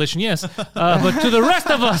Roman population, yes. But to the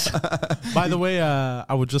rest of us. By the way,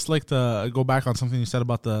 I would just like to go back on something you said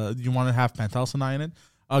about you want to have Pentalcini in it.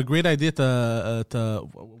 A great idea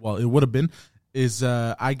it would have been, is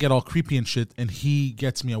I get all creepy and shit, and he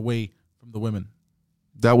gets me away from the women.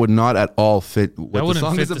 That would not at all fit what the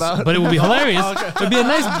song is about. But it would be hilarious. Okay. It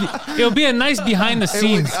would be a nice behind the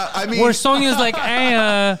scenes. Where song is like,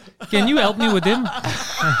 hey, can you help me with him?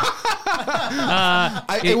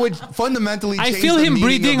 It would fundamentally change. I feel him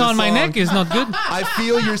breathing on my neck is not good. I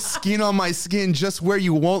feel your skin on my skin just where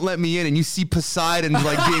you won't let me in, and you see Poseidon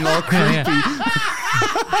like being all creepy.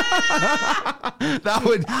 That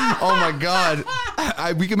would, oh my God.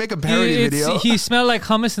 We can make a parody video. He smelled like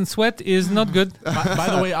hummus and sweat is not good. By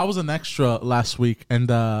the way, I was an extra last week,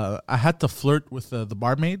 and I had to flirt with the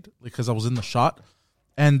barmaid because I was in the shot.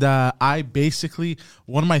 And I basically,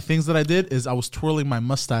 one of my things that I did is I was twirling my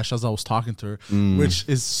mustache as I was talking to her, which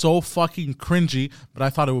is so fucking cringy, but I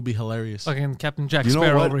thought it would be hilarious. Fucking Captain Jack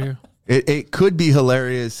Sparrow over here. It could be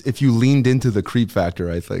hilarious if you leaned into the creep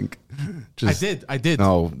factor, I think. I did.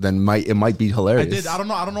 No, then it might be hilarious. I did. I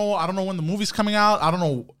don't know when the movie's coming out. I don't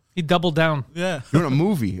know. He doubled down. Yeah. You're in a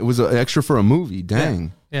movie. It was an extra for a movie.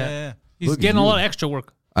 Dang. Yeah. He's getting a lot of extra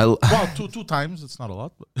work. Well, two times. It's not a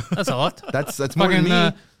lot. But. That's a lot. That's more than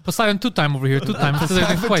me. Poseidon 2-time over here. 2 times.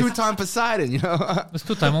 Two-time Poseidon, It's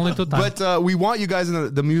 2-time, only 2-time. But we want you guys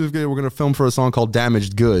in the music video we're going to film for a song called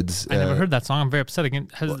Damaged Goods. I never heard that song. I'm very upset again.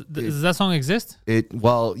 Does that song exist?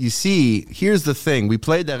 Well, you see, here's the thing. We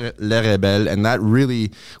played Les Rebelles, and that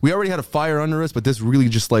really, we already had a fire under us, but this really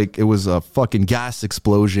just like, it was a fucking gas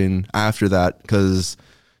explosion after that, because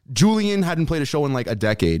Julian hadn't played a show in like a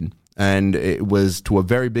decade, and it was to a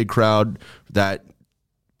very big crowd that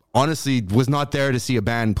honestly was not there to see a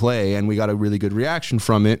band play, and we got a really good reaction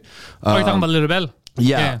from it. You're talking about Les Rebelles?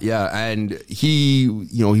 Yeah, and he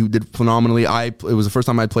did phenomenally. It was the first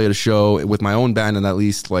time I played a show with my own band in at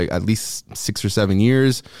least 6 or 7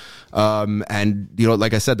 years. And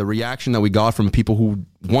like I said, the reaction that we got from people who,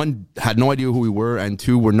 one, had no idea who we were, and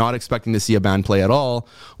two, were not expecting to see a band play at all,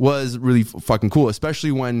 was really fucking cool.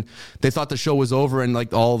 Especially when they thought the show was over and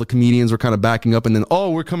like all the comedians were kind of backing up, and then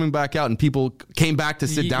we're coming back out, and people came back to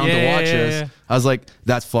sit down to watch us. I was like,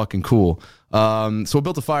 that's fucking cool. So we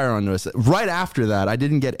built a fire under us. Right after that, I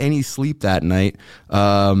didn't get any sleep that night.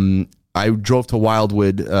 I drove to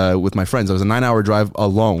Wildwood with my friends. It was a 9-hour drive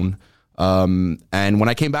alone. And when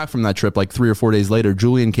I came back from that trip, like 3 or 4 days later,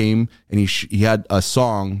 Julian came and he had a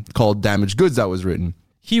song called Damaged Goods that was written.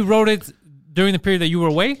 He wrote it during the period that you were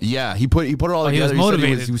away? Yeah, he put it all together. He was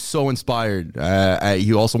motivated. He was so inspired.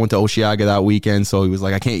 He also went to Osheaga that weekend, so he was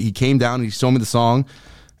like, he came down and he showed me the song.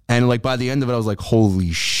 And like by the end of it, I was like,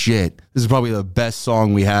 holy shit, this is probably the best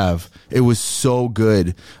song we have. It was so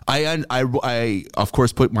good. I of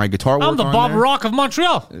course put my guitar work on there. I'm the Bob Rock of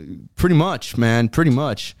Montreal. Pretty much, man. Pretty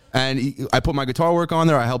much. And I put my guitar work on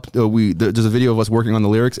there. I helped. There's a video of us working on the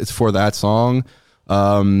lyrics. It's for that song.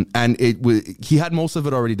 And he had most of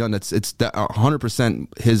it already done. It's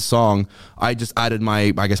 100% his song. I just added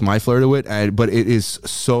my flair to it. But it is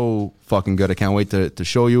so fucking good. I can't wait to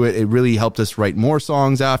show you it. It really helped us write more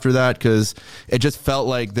songs after that because it just felt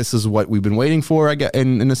like this is what we've been waiting for. I get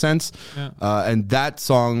in a sense. Yeah. And that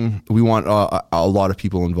song, we want a lot of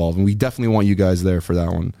people involved, and we definitely want you guys there for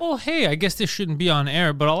that one. Well, hey, I guess this shouldn't be on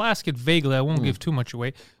air, but I'll ask it vaguely. I won't give too much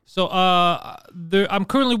away. So I'm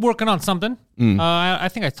currently working on something. I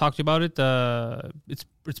think I talked to you about it. It's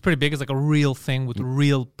pretty big. It's like a real thing with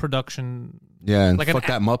real production. Yeah, and like fuck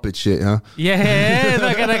that Muppet shit, huh? Yeah,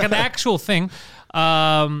 like an actual thing.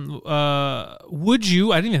 Would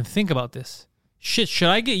you? I didn't even think about this. Shit, should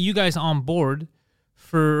I get you guys on board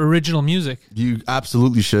for original music? You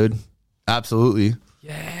absolutely should. Absolutely.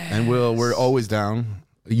 Yeah. And we're always down.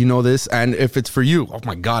 You know this, and if it's for you, oh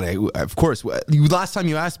my god! Of course. Last time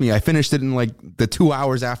you asked me, I finished it in like the 2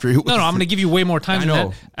 hours after. It was. No, I'm going to give you way more time. I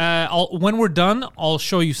know. When we're done, I'll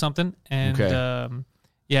show you something. And okay.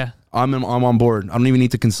 Yeah, I'm on board. I don't even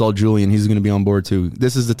need to consult Julian. He's going to be on board too.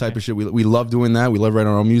 This is the type of shit we love doing. That we love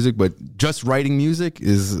writing our own music, but just writing music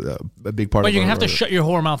is a big part. But of you're gonna have to shut your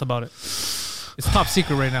whore mouth about it. It's top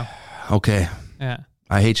secret right now. Okay. Yeah.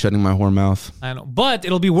 I hate shutting my whore mouth. I know, but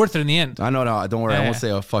it'll be worth it in the end. I know. No, don't worry. I won't say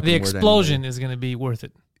a fucking word. The explosion is going to be worth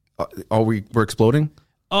it. We're exploding?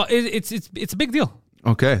 It's a big deal.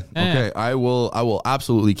 Okay. Yeah. Okay. I will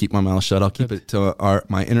absolutely keep my mouth shut. I'll keep it to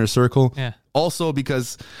my inner circle. Yeah. Also,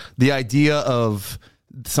 because the idea of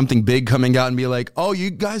something big coming out and be like, oh, you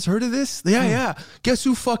guys heard of this? Yeah. Guess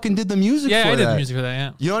who fucking did the music for that? Yeah, I did the music for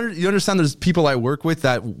that, yeah. You understand there's people I work with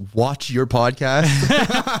that watch your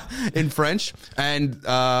podcast in French, and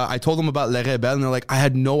I told them about Les Rebelles, and they're like, I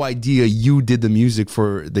had no idea you did the music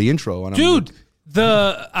for the intro. And dude,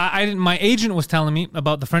 my agent was telling me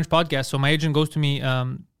about the French podcast, so my agent goes to me,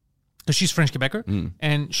 because she's French Quebecer,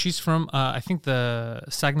 and she's from, I think, the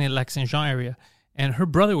Saguenay-Lac-Saint-Jean area, and her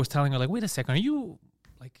brother was telling her, like, wait a second,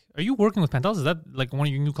 are you working with Pantelis? Is that like one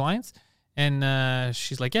of your new clients? And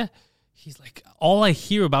she's like, yeah. He's like, all I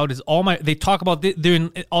hear about is they talk about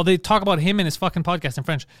they talk about him and his fucking podcast in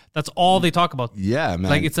French. That's all they talk about. Yeah,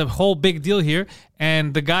 man. Like, it's a whole big deal here.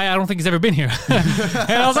 And the guy, I don't think he's ever been here.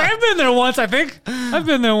 And I was like, I've been there once, I think. I've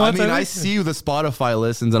been there once. I mean, I see the Spotify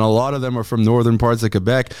listens, and a lot of them are from northern parts of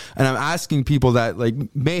Quebec. And I'm asking people that like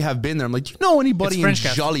may have been there. I'm like, do you know anybody in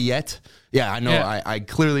Joliette? Yeah, I know. Yeah. I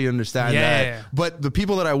clearly understand that. Yeah. But the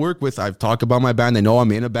people that I work with, I've talked about my band. They know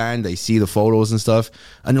I'm in a band. They see the photos and stuff.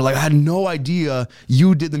 And they're like, I had no idea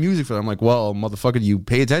you did the music for them. I'm like, well, motherfucker, do you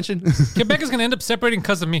pay attention? Quebec is going to end up separating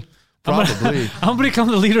because of me. Probably. I'm gonna become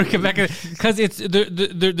the leader of Quebec because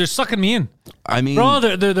they're sucking me in. I mean, bro,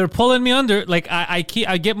 they're pulling me under. Like I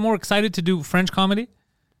get more excited to do French comedy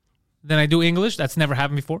than I do English. That's never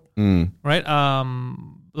happened before, right?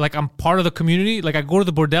 Like I'm part of the community. Like I go to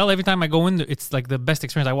the bordel every time I go in. It's like the best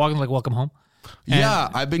experience. I walk in like welcome home.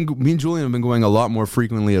 And me and Julian have been going a lot more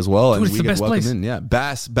frequently as well. Dude, and it's the best place. In. Yeah,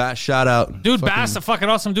 Bass, shout out, dude. Bass, a fucking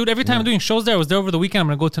awesome dude. Every time I'm doing shows there, I was there over the weekend. I'm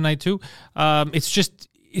gonna go tonight too.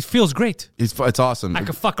 It feels great. It's awesome. I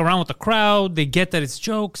could fuck around with the crowd. They get that it's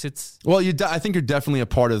jokes. Well, I think you're definitely a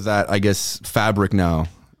part of that, I guess, fabric now,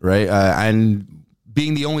 right? And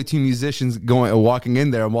being the only two musicians walking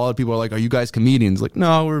in there, and all the people are like, "Are you guys comedians?" Like,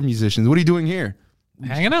 no, we're musicians. What are you doing here?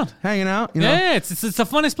 Hanging out. You know? Yeah, it's the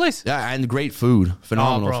funnest place. Yeah, and great food,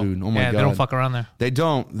 phenomenal food. Oh my god, they don't fuck around there. They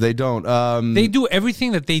don't. They do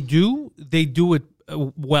everything that they do. They do it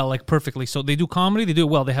well, like perfectly. So they do comedy, they do it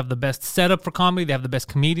well. They have the best setup for comedy. They have the best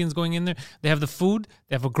comedians going in there. They have the food.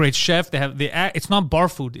 They have a great chef. They have it's not bar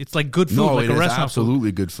food. It's like good food, like a restaurant.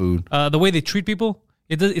 Absolutely good food. The way they treat people,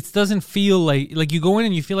 it doesn't feel like you go in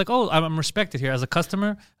and you feel like, oh, I'm respected here as a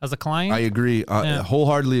customer, as a client. I agree,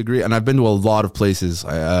 wholeheartedly agree. And I've been to a lot of places.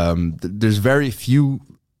 There's very few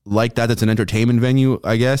like that. That's an entertainment venue,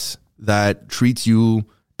 I guess, that treats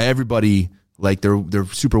everybody. Like they're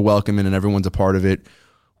super welcoming and everyone's a part of it.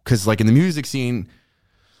 Because like in the music scene,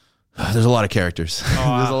 there's a lot of characters.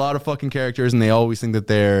 There's a lot of fucking characters, and they always think that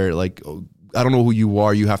they're like, I don't know who you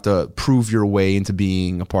are. You have to prove your way into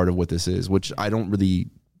being a part of what this is, which I don't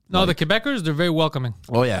really. No, the Quebecers, they're very welcoming.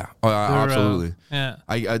 Oh yeah, absolutely.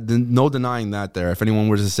 I no denying that. There, if anyone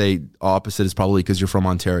were to say opposite, it's probably because you're from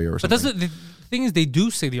Ontario or something. But the thing is, they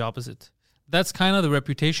do say the opposite. That's kind of the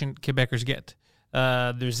reputation Quebecers get.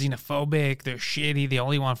 They're xenophobic. They're shitty. They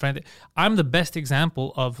only want friends. I'm the best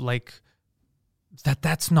example of like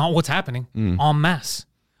that's not what's happening en masse.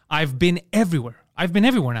 I've been everywhere. I've been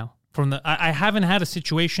everywhere now. I haven't had a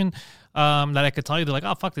situation that I could tell you, they're like,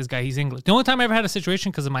 oh, fuck this guy, he's English. The only time I ever had a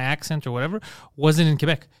situation because of my accent or whatever wasn't in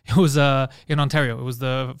Quebec. It was in Ontario. It was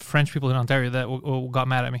the French people in Ontario that got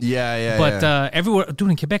mad at me. But everywhere,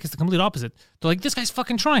 dude, in Quebec, it's the complete opposite. They're like, this guy's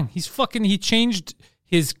fucking trying. He changed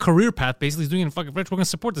his career path, basically. He's doing it in fucking French. We're going to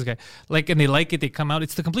support this guy. Like, and they like it. They come out.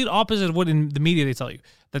 It's the complete opposite of what in the media they tell you.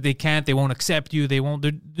 That they can't, they won't accept you. They're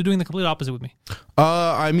doing the complete opposite with me.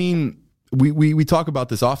 I mean... We talk about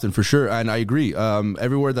this often for sure, and I agree.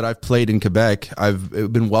 Everywhere that I've played in Quebec, I've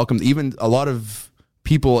been welcomed. Even a lot of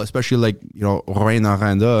people, especially like Rouen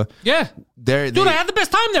Aranda. Yeah, dude, I had the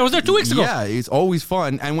best time there. I was there 2 weeks ago. Yeah, it's always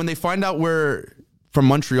fun. And when they find out we're from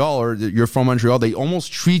Montreal or you're from Montreal, they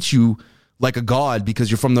almost treat you like a god because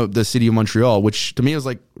you're from the city of Montreal. Which to me is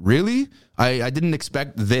like, really? I didn't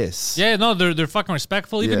expect this. Yeah, no, they're fucking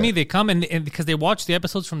respectful. Even me, they come and because they watch the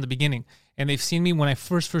episodes from the beginning and they've seen me when I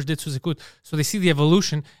first did Suzekut. So they see the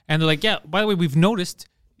evolution and they're like, yeah, by the way, we've noticed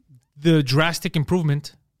the drastic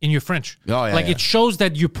improvement in your French. Oh, yeah, it shows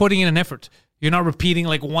that you're putting in an effort. You're not repeating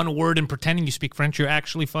like one word and pretending you speak French. You're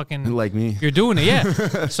actually fucking... Like me. You're doing it,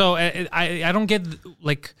 yeah. So I don't get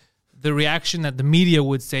like... the reaction that the media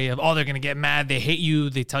would say of, oh, they're going to get mad, they hate you,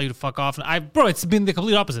 they tell you to fuck off. Bro, it's been the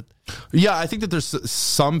complete opposite. Yeah, I think that there's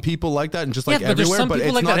some people like that and just like everywhere, but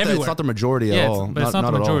it's not the majority at all. But it's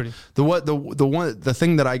not the majority. The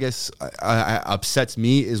thing that I guess upsets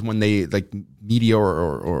me is when they like media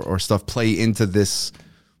or stuff play into this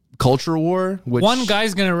culture war. Which one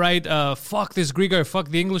guy's going to write, fuck this Greek guy, fuck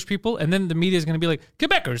the English people, and then the media is going to be like,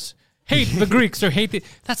 Quebecers hate the Greeks or hate the...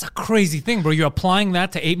 That's a crazy thing, bro. You're applying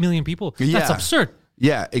that to 8 million people. That's absurd.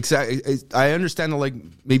 Yeah, exactly. I understand that, like,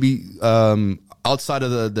 maybe outside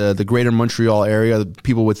of the greater Montreal area,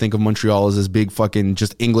 people would think of Montreal as this big fucking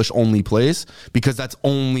just English-only place because that's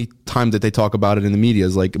only time that they talk about it in the media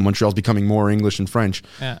is, like, Montreal's becoming more English and French.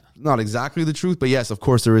 Yeah. Not exactly the truth, but yes, of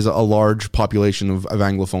course, there is a large population of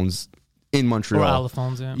Anglophones in Montreal. Or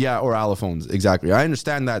allophones, yeah. Yeah, or allophones, exactly. I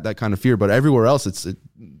understand that kind of fear, but everywhere else,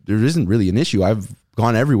 there isn't really an issue. I've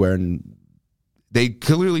gone everywhere, and they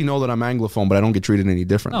clearly know that I'm Anglophone, but I don't get treated any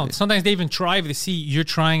differently. No, sometimes they even try. If they see you're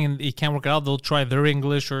trying and you can't work it out, they'll try their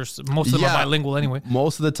English, or most of them are bilingual anyway.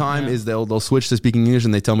 Most of the time is they'll switch to speaking English,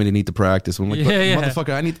 and they tell me they need to practice. I'm like,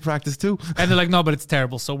 motherfucker, I need to practice too. And they're like, no, but it's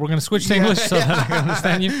terrible, so we're going to switch to English so that I can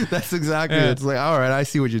understand you. That's exactly it. It's like, all right, I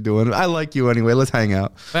see what you're doing. I like you anyway. Let's hang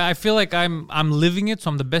out. But I feel like I'm living it, so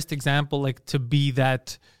I'm the best example, like, to be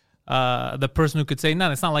that... the person who could say,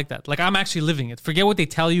 no, it's not like that. Like, I'm actually living it. Forget what they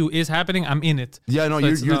tell you is happening. I'm in it. Yeah, no,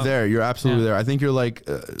 so you're there. You're absolutely there. I think you're like...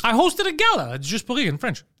 I hosted a gala. It's just in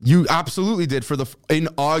French. You absolutely did for the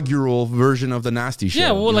inaugural version of the Nasty Show.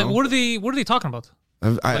 Yeah, well, like, what are they talking about?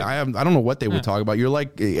 I don't know what they would talk about. You're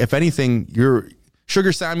like, if anything,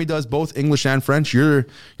 Sugar Sammy does both English and French. You're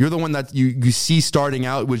the one that you see starting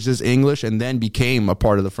out with just English and then became a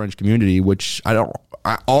part of the French community, which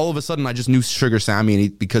all of a sudden I just knew Sugar Sammy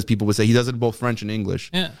because people would say he does it both French and English.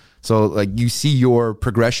 Yeah. So like you see your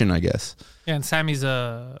progression, I guess. Yeah, and Sammy's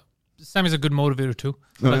a good motivator too.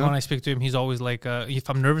 Like when I speak to him, he's always like, if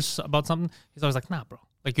I'm nervous about something, he's always like, nah, bro.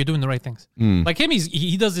 Like, you're doing the right things. Like him,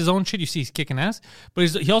 he does his own shit. You see, he's kicking ass, but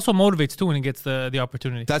he also motivates too when he gets the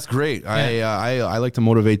opportunity. That's great. Yeah. I like to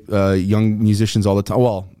motivate young musicians all the time.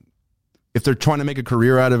 Well, if they're trying to make a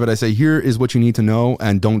career out of it, I say, here is what you need to know,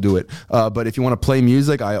 and don't do it. But if you want to play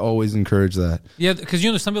music, I always encourage that. Yeah, because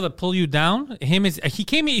there's some people that pull you down. He was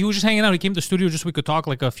just hanging out. He came to the studio just so we could talk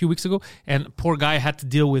like a few weeks ago, and poor guy had to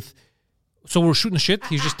deal with. So we're shooting the shit.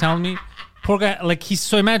 He's just telling me. Poor guy, like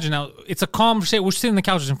so imagine now, it's a conversation. We're sitting on the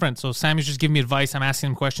couches in front. So Sammy's just giving me advice. I'm asking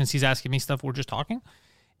him questions. He's asking me stuff. We're just talking.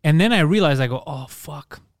 And then I realize, I go, oh,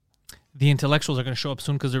 fuck. The intellectuals are going to show up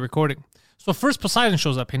soon because they're recording. So first Poseidon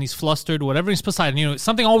shows up and he's flustered, whatever. He's Poseidon.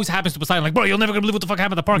 Something always happens to Poseidon. Like, bro, you're never going to believe what the fuck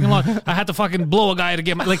happened at the parking lot. I had to fucking blow a guy to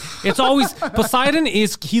get my... Like, it's always... Poseidon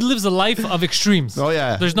he lives a life of extremes. Oh,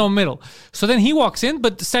 yeah. There's no middle. So then he walks in,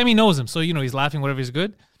 but Sammy knows him. So, he's laughing, whatever is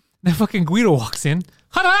good. Then fucking Guido walks in.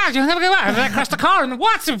 I crashed the car and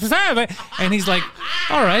what's it? And he's like,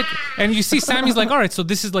 all right. And you see Sammy's like, all right, so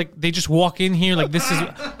this is like, they just walk in here. Like, this is,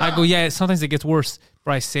 I go, yeah, sometimes it gets worse.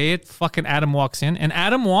 Bro, I say it, fucking Adam walks in. And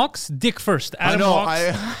Adam walks dick first.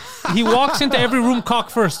 He walks into every room cock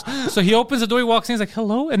first. So he opens the door, he walks in, he's like,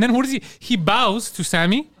 hello. And then what is he? He bows to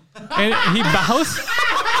Sammy. And he bows.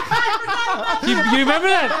 You remember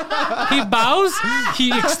that? He bows,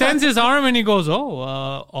 he extends his arm, and he goes,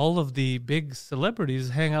 all of the big celebrities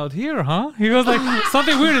hang out here, huh? He goes like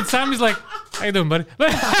something weird, and Sammy's like, how you doing, buddy? So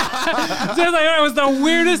it's like, it was the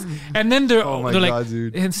weirdest. And then they're like,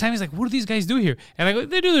 dude. And Sammy's like, what do these guys do here? And I go,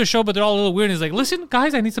 they do their show, but they're all a little weird. And he's like, listen,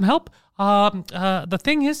 guys, I need some help. The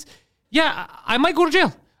thing is, yeah, I might go to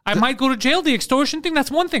jail. The extortion thing, that's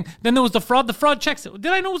one thing. Then there was the fraud checks. Did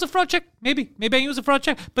I know it was a fraud check? Maybe I knew it was a fraud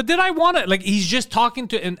check. But did I want it? Like, he's just talking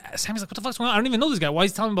to, and Sammy's like, what the fuck's going on? I don't even know this guy. Why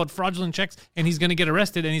is he telling me about fraudulent checks and he's going to get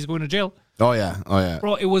arrested and he's going to jail? Oh, yeah.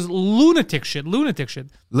 Bro, it was lunatic shit.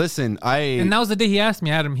 Listen, And that was the day he asked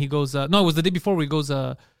me, Adam, he goes, no, it was the day before where he goes,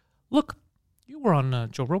 look, you were on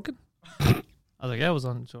Joe Rogan? I was like, yeah, I was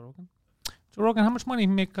on Joe Rogan. Joe Rogan, how much money he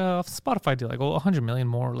make off the Spotify deal? I go, 100 million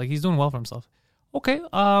more. Like, he's doing well for himself. Okay,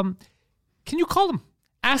 can you call him?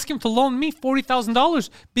 Ask him to loan me $40,000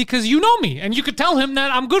 because you know me and you could tell him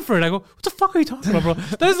that I'm good for it. I go, what the fuck are you talking about, bro?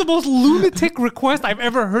 That is the most lunatic request I've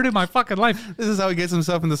ever heard in my fucking life. This is how he gets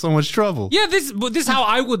himself into so much trouble. Yeah, this is how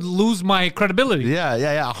I would lose my credibility.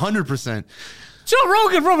 Yeah, 100%. Joe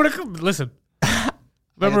Rogan, bro, listen.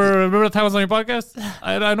 Remember the time I was on your podcast?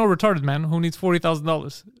 I know a retarded man who needs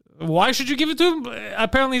 $40,000. Why should you give it to him?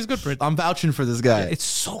 Apparently, he's good for it. I'm vouching for this guy. Yeah, it's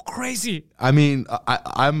so crazy. I mean,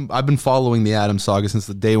 I've been following the Adam saga since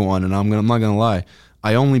the day one, and I'm not gonna lie.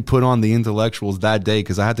 I only put on the intellectuals that day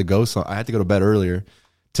because I had to go to bed earlier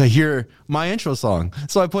to hear my intro song.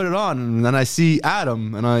 So I put it on, and then I see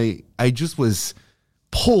Adam, and I just was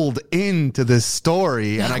pulled into this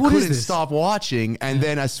story, and I couldn't stop watching. And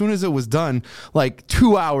then as soon as it was done, like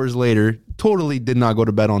 2 hours later, totally did not go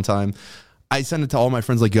to bed on time. I sent it to all my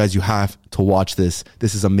friends, like, you guys, you have to watch this.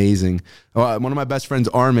 This is amazing. One of my best friends,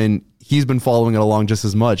 Armin, he's been following it along just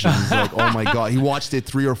as much. And he's like, oh my God. He watched it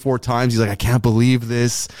 3 or 4 times. He's like, I can't believe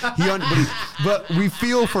this. But we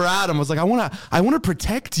feel for Adam. I was like, I want to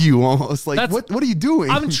protect you almost. Like, what are you doing?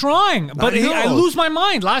 I'm trying, but I lose my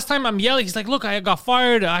mind. Last time I'm yelling, he's like, look, I got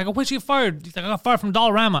fired. I go, where'd you get fired? He's like, I got fired from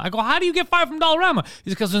Dollarama. I go, how do you get fired from Dollarama?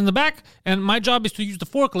 He's like, because in the back, and my job is to use the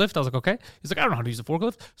forklift. I was like, okay. He's like, I don't know how to use the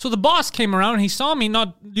forklift. So the boss came around and he saw me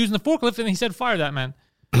not using the forklift and he said, fire that man.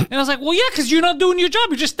 And I was like, well, yeah, because you're not doing your job.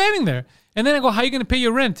 You're just standing there. And then I go, how are you going to pay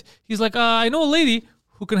your rent? He's like, I know a lady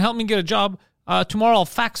who can help me get a job. Tomorrow I'll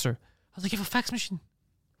fax her. I was like, you have a fax machine?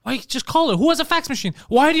 Why just call her? Who has a fax machine?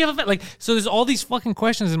 Why do you have a fax? Like, so there's all these fucking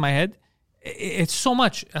questions in my head. It's so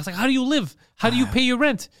much. I was like, how do you live? How do you pay your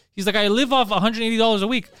rent? He's like, I live off $180 a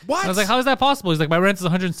week. What? And I was like, how is that possible? He's like, my rent is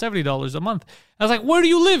 $170 a month. I was like, where do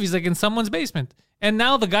you live? He's like, in someone's basement. And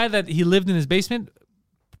now the guy that he lived in his basement,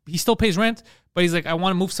 he still pays rent, but he's like, I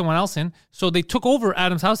want to move someone else in. So they took over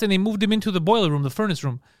Adam's house and they moved him into the boiler room, the furnace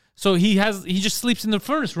room. So he just sleeps in the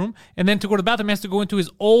furnace room, and then to go to the bathroom, he has to go into his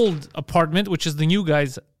old apartment, which is the new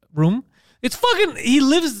guy's room. It's fucking, he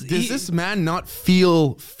lives... Does this man not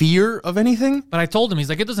feel fear of anything? But I told him, he's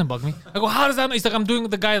like, it doesn't bug me. I go, how does that... He's like, I'm doing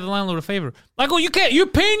the landlord a favor. I go, you can't, you're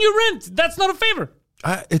paying your rent. That's not a favor.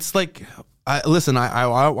 It's like, listen, I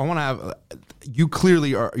want to have... You clearly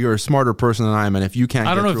you're a smarter person than I am, and if you can't,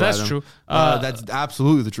 I don't know if that's Adam, true. That's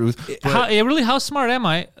absolutely the truth. How smart am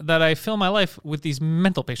I that I fill my life with these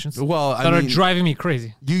mental patients? Well, that are driving me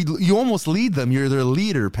crazy. You almost lead them. You're their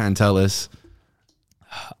leader, Pantelis.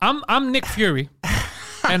 I'm Nick Fury,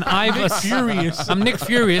 and I'm Nick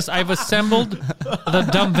Furious. I've assembled the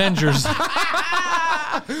Dumb Vengers.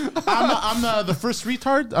 I'm the first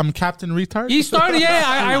retard. I'm Captain Retard. He started,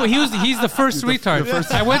 he's the first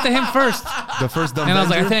retard. I went to him first. The first dumb and I was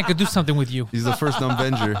like, Venger? I think I could do something with you. He's the first dumb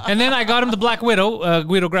Venger. And then I got him the Black Widow,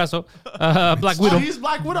 Guido Grasso. Black Widow. Oh, he's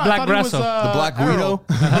Black Widow. Black I thought Grasso. He was, The Black Widow?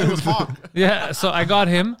 I thought he was Hawk. Yeah, so I got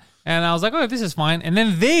him, and I was like, oh, this is fine. And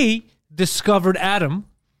then they discovered Adam.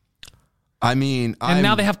 I mean, and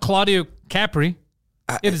now they have Claudio Capri.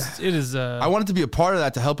 It is. I wanted to be a part of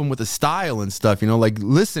that to help him with the style and stuff. You know, like,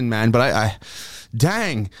 listen, man. But I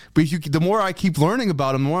dang. But the more I keep learning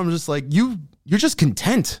about him, the more I'm just like, you're just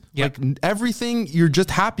content. Yep. Like everything you're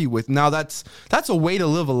just happy with. Now that's a way to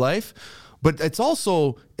live a life, but it's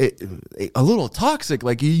also a little toxic.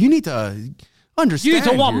 Like you need to understand. You need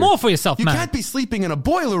to want more for yourself, man. You can't be sleeping in a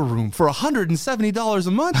boiler room for $170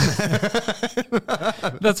 a month.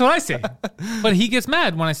 That's what I say. But he gets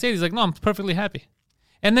mad when I say it. He's like, no, I'm perfectly happy.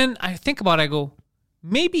 And then I think about it, I go,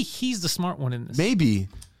 maybe he's the smart one in this. Maybe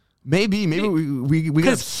we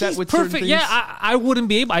get upset with certain things. Yeah, I wouldn't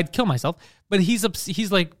be able. I'd kill myself. But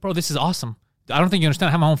he's like, bro, this is awesome. I don't think you understand.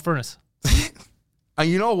 I have my own furnace.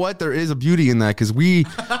 You know what? There is a beauty in that because we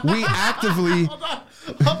actively. Hold on.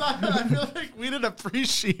 I feel like we didn't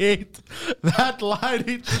appreciate that line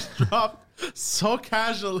he just dropped so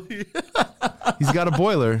casually. He's got a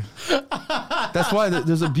boiler. That's why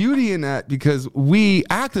there's a beauty in that, because we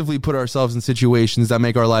actively put ourselves in situations that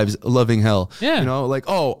make our lives a living hell. Yeah. You know, like,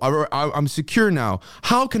 oh, I'm secure now.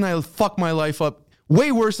 How can I fuck my life up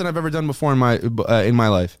way worse than I've ever done before in my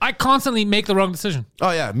life? I constantly make the wrong decision.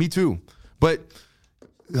 Oh, yeah, me too. But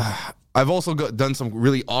I've also done some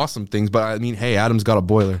really awesome things. But I mean, hey, Adam's got a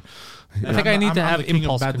boiler. I think I need to have the king of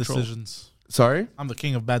impulse bad control. Decisions. Sorry? I'm the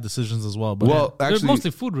king of bad decisions as well. But Well, They're actually,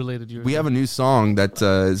 mostly food related. we have a new song that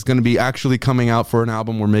is going to be actually coming out for an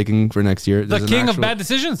album we're making for next year. The There's king of bad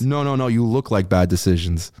decisions. No. You look like bad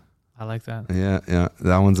decisions. I like that. Yeah.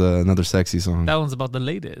 That one's another sexy song. That one's about the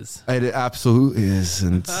ladies. It absolutely is.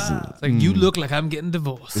 And it's Like, you look like I'm getting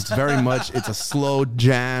divorced. it's very much, it's a slow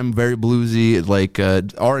jam, very bluesy, like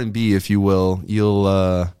R&B, if you will. You'll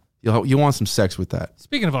want some sex with that.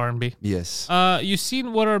 Speaking of R&B, Yes. you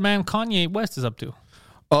seen what our man Kanye West is up to?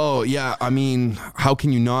 Oh, yeah. I mean, how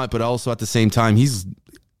can you not? But also at the same time,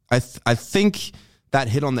 I think that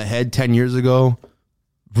hit on the head 10 years ago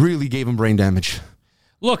really gave him brain damage.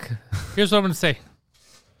 Look, here's what I'm going to say.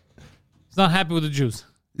 He's not happy with the Jews.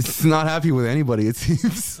 It's not happy with anybody, it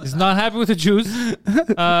seems. He's not happy with the Jews.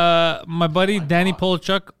 My buddy Danny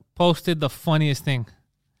Polchuk posted the funniest thing.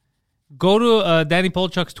 Go to Danny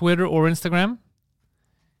Polchuk's Twitter or Instagram.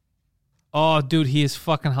 Oh, dude, he is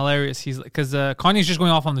fucking hilarious. He's because Kanye's just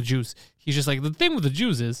going off on the Jews. He's just like, the thing with the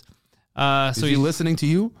Jews is, Is he listening to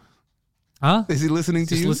you? huh? Is he listening to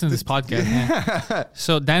Just you? listen to this podcast. Yeah.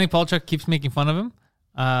 So Danny Polchuk keeps making fun of him,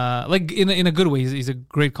 like in a good way. He's a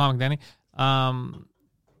great comic, Danny.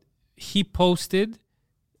 He posted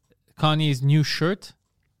Kanye's new shirt.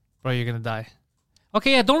 Bro, you're gonna die.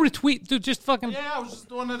 Okay, yeah, don't retweet, dude. Just fucking. yeah, I was just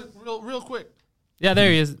doing it real quick. Yeah, there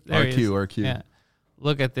he is. There he is. RQ. Yeah.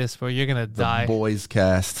 Look at this, bro. You're gonna die. Boys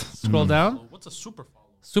cast. Scroll down. What's a super follow?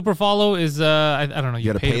 Super follow is I don't know. You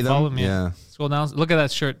gotta pay pay to follow them? him. Yeah. Scroll down. Look at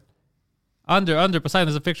that shirt. Under. Beside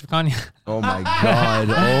there's a picture of Kanye. Oh my God.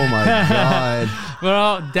 Oh my God.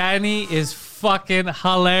 Bro, Danny is fucking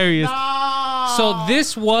hilarious. So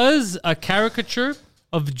this was a caricature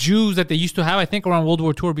of Jews that they used to have, I think, around World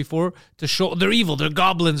War II or before, to show they're evil, they're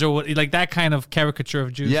goblins, or what, like that kind of caricature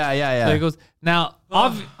of Jews. Yeah. So he goes, now,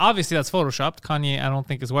 obviously that's photoshopped. Kanye, I don't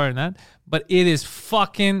think, is wearing that, but it is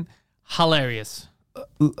fucking hilarious.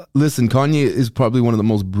 Listen, Kanye is probably one of the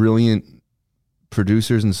most brilliant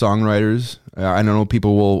producers and songwriters. I don't know,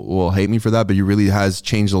 people will hate me for that, but he really has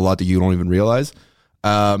changed a lot that you don't even realize.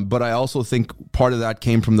 But I also think part of that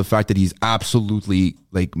came from the fact that he's absolutely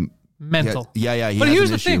like Mental. Yeah. But has here's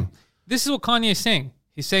an the issue. thing. This is what Kanye is saying.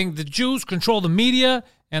 He's saying the Jews control the media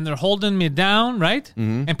and they're holding me down, right?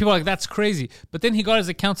 Mm-hmm. And people are like, that's crazy. But then he got his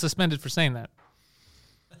account suspended for saying that.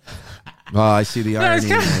 Oh, I see the irony.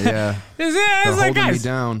 kinda- in there, yeah. It's They're like, holding me guys,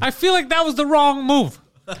 down. I feel like that was the wrong move.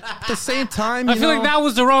 At the same time, I feel like that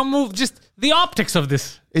was the wrong move. Just the optics of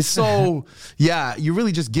this. it's so yeah. You're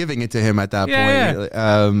really just giving it to him at that Yeah,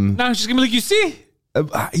 point. Now it's just going to be like, you see?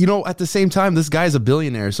 At the same time, this guy's a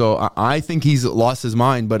billionaire, so I think he's lost his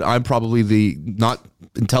mind. But I'm probably the not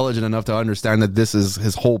intelligent enough to understand that this is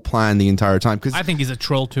his whole plan the entire time. Because I think he's a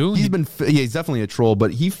troll too. he's definitely a troll.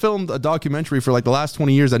 But he filmed a documentary for like the last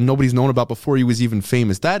 20 years that nobody's known about before he was even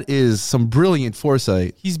famous. That is some brilliant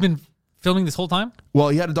foresight. He's been filming this whole time? Well,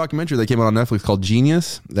 he had a documentary that came out on Netflix called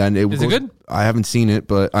Genius. Then Is it good? I haven't seen it,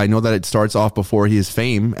 but I know that it starts off before his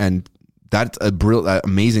fame, and that's a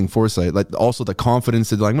amazing foresight. Like also the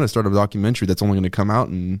confidence that I'm going to start a documentary that's only going to come out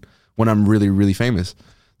and when I'm really, really famous.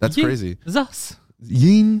 That's crazy. Zos.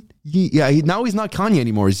 Yin, yeah. Now he's not Kanye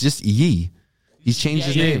anymore. He's just Yee. He's changed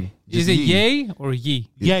his name. Is it yay or yee?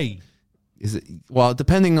 Yay. Is it? Well,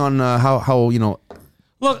 depending on how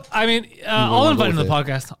Look, I mean, I'll wanna invite go him to the with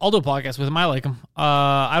podcast. I'll do a podcast with him. I like him.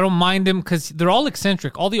 I don't mind him because they're all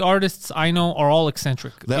eccentric. All the artists I know are all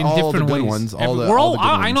eccentric They're in all different the good ways. ones, We're all. all the good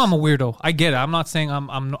I know I'm ones. a weirdo. I get it. I'm not saying I'm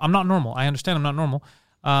not normal. I understand I'm not normal.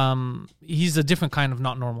 He's a different kind of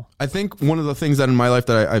not normal. I think one of the things that in my life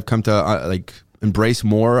that I've come to like embrace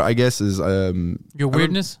more, I guess, is Your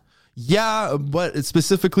weirdness. Yeah, but it's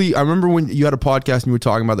specifically, I remember when you had a podcast and you were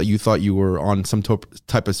talking about that you thought you were on some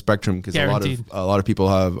type of spectrum because Guaranteed. a lot of people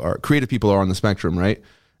creative people are on the spectrum, right?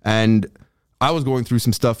 And I was going through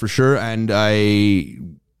some stuff for sure, and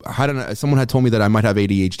someone had told me that I might have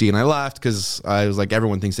ADHD, and I laughed because I was like,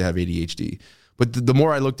 everyone thinks they have ADHD. But the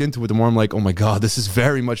more I looked into it, the more I'm like, oh my God, this is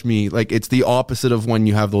very much me. Like, it's the opposite of when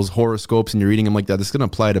you have those horoscopes and you're reading them like that. This is going to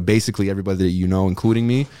apply to basically everybody that you know, including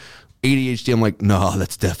me. ADHD, I'm like, no,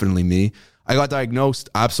 that's definitely me. I got diagnosed,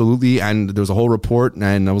 absolutely, and there was a whole report,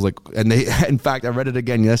 and I was like, and they, in fact, I read it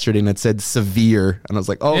again yesterday, and it said severe, and I was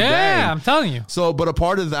like, oh, yeah, dang. I'm telling you. So, but a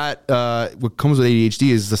part of that, what comes with ADHD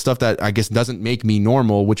is the stuff that I guess doesn't make me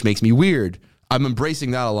normal, which makes me weird. I'm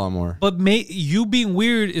embracing that a lot more. But you being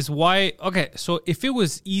weird is why. Okay, so if it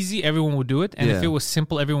was easy, everyone would do it, and if it was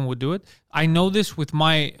simple, everyone would do it. I know this with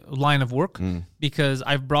my line of work because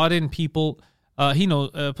I've brought in people.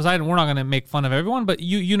 Poseidon, we're not going to make fun of everyone, but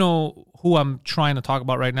you know who I'm trying to talk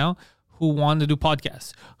about right now, who wanted to do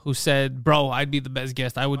podcasts, who said, bro, I'd be the best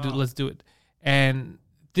guest. I would do, let's do it. And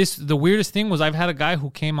the weirdest thing was I've had a guy who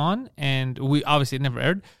came on, and we obviously it never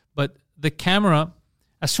aired, but the camera,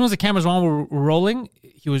 as soon as the cameras were rolling,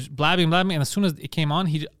 he was blabbing, and as soon as it came on,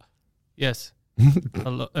 yes.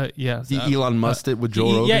 Yeah. Elon Musked it with Joe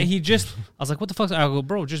Rogan? Yeah, I was like, what the fuck? I go,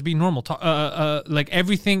 bro, just be normal. Like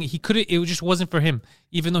everything, it just wasn't for him,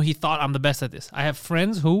 even though he thought I'm the best at this. I have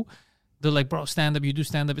friends who, they're like, bro, stand up, you do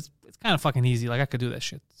stand up. It's kind of fucking easy. Like, I could do that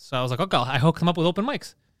shit. So I was like, okay, I hooked them up with open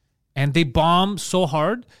mics. And they bomb so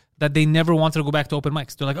hard that they never wanted to go back to open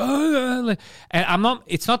mics. They're like, oh, and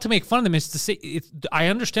it's not to make fun of them. It's to say, I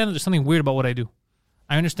understand that there's something weird about what I do.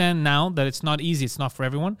 I understand now that it's not easy. It's not for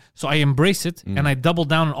everyone. So I embrace it and I double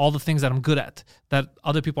down on all the things that I'm good at that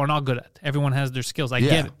other people are not good at. Everyone has their skills. I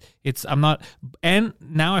get it. And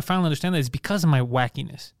now I finally understand that it's because of my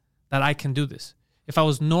wackiness that I can do this. If I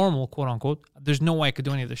was normal, quote unquote, there's no way I could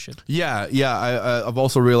do any of this shit. Yeah. I've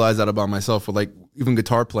also realized that about myself with like even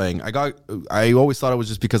guitar playing. I always thought it was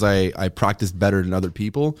just because I practiced better than other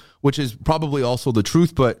people, which is probably also the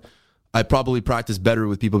truth, but I probably practice better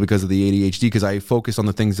with people because of the ADHD, because I focused on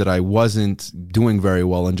the things that I wasn't doing very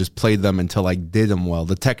well and just played them until I did them well.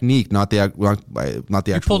 The technique, not the actual.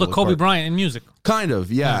 You pulled a Kobe Bryant in music. Kind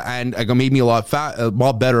of, yeah. And it made me a lot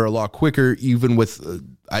better, a lot quicker, even with,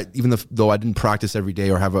 though I didn't practice every day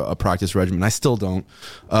or have a practice regimen. I still don't.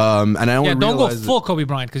 And I only don't go full Kobe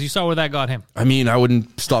Bryant because you saw where that got him. I mean, I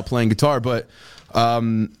wouldn't stop playing guitar, but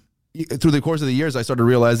through the course of the years, I started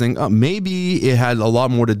realizing maybe it had a lot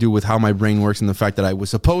more to do with how my brain works and the fact that I was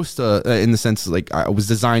supposed to, in the sense, like I was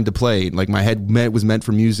designed to play. Like my head was meant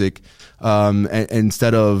for music,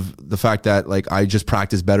 instead of the fact that like I just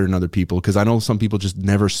practice better than other people. Because I know some people just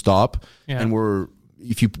never stop, and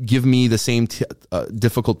if you give me the same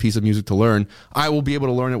difficult piece of music to learn, I will be able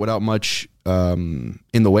to learn it without much in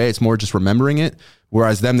the way. It's more just remembering it.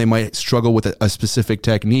 Whereas them, they might struggle with a specific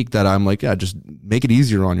technique that I'm like, yeah, just make it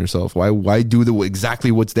easier on yourself. Why do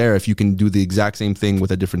exactly what's there if you can do the exact same thing with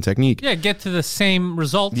a different technique? Yeah, get to the same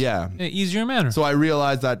result in an easier manner. So I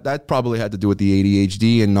realized that probably had to do with the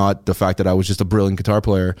ADHD and not the fact that I was just a brilliant guitar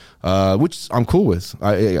player, which I'm cool with.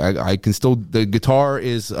 I can still, the guitar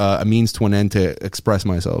is a means to an end to express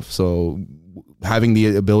myself. So having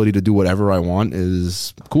the ability to do whatever I want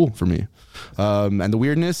is cool for me. And the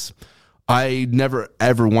weirdness, I never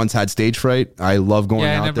ever once had stage fright. I love going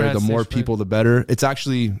out there. The more people, the better. It's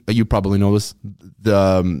actually, you probably know this,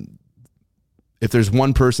 if there's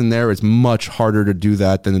one person there, it's much harder to do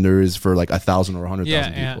that than there is for like 1,000 or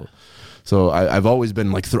 100,000 people. So I've always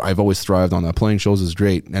been like, I've always thrived on that. Playing shows is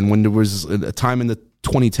great. And when there was a time in the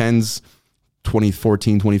 2010s,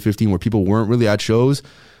 2014, 2015, where people weren't really at shows,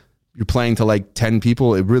 you're playing to like 10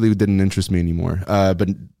 people, it really didn't interest me anymore. But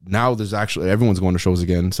now there's actually, everyone's going to shows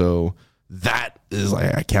again. So that is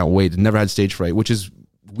like, I can't wait. Never had stage fright, which is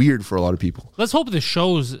weird for a lot of people. Let's hope the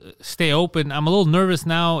shows stay open. I'm a little nervous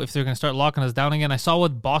now if they're going to start locking us down again. I saw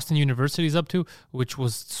what Boston University's up to, which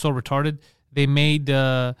was so retarded. They made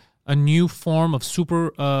a new form of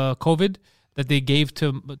super COVID that they gave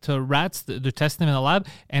to rats. They're testing them in the lab,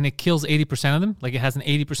 and it kills 80% of them. Like, it has an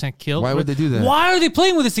 80% kill. Why would they do that? Why are they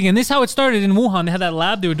playing with this again? This is how it started in Wuhan. They had that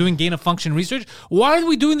lab. They were doing gain-of-function research. Why are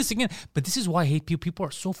we doing this again? But this is why I hate people. People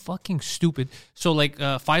are so fucking stupid. So, like,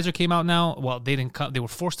 Pfizer came out now. Well, they didn't come. They were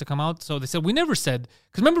forced to come out. So they said, we never said.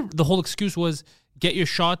 Because remember, the whole excuse was, get your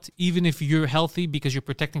shot even if you're healthy because you're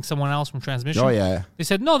protecting someone else from transmission. Oh, yeah. They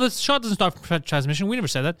said, no, the shot doesn't stop transmission. We never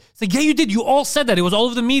said that. It's like, yeah, you did. You all said that. It was all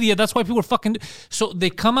over the media. That's why people were fucking... So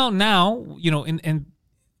they come out now, and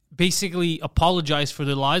basically apologize for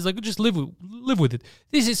their lies. Like, just live with it.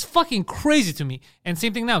 This is fucking crazy to me. And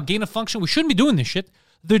same thing now. Gain of function. We shouldn't be doing this shit.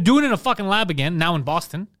 They're doing it in a fucking lab again, now in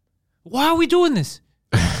Boston. Why are we doing this?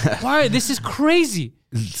 Why? This is crazy.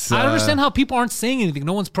 I don't understand how people aren't saying anything.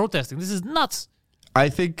 No one's protesting. This is nuts. I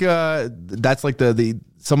think that's like the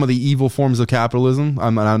some of the evil forms of capitalism.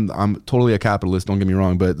 I'm totally a capitalist. Don't get me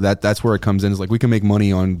wrong, but that's where it comes in. Is like we can make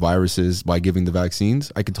money on viruses by giving the vaccines.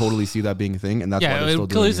 I could totally see that being a thing, and that's why they're still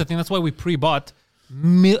doing it. Thing. That's why we pre-bought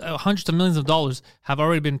hundreds of millions of dollars have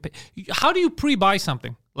already been paid. How do you pre-buy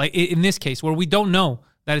something like in this case where we don't know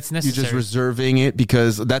that it's You're necessary. just reserving it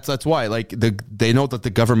because that's why. Like they know that the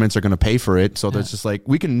governments are going to pay for it, so that's just like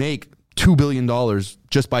we can make $2 billion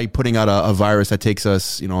just by putting out a virus that takes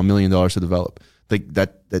us, $1 million to develop. Like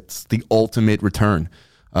that's the ultimate return.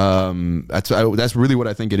 That's really what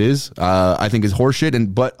I think it is. I think it's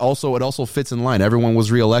horseshit, but also it also fits in line. Everyone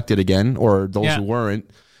was reelected again, or those who weren't,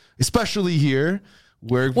 especially here.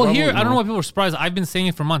 Where here, I don't know why people are surprised. I've been saying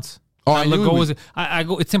it for months. Oh, I knew I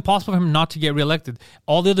go. It's impossible for him not to get reelected.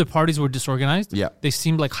 All the other parties were disorganized. Yeah, they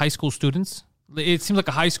seemed like high school students. It seemed like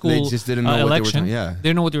a high school. They just didn't know election. What they were doing. They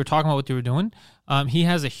didn't know what they were talking about. What they were doing. He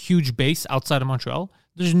has a huge base outside of Montreal.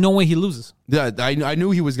 There's no way he loses. Yeah, I knew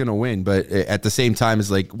he was going to win, but at the same time, it's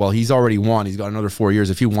like, well, he's already won. He's got another 4 years.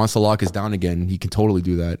 If he wants to lock us down again, he can totally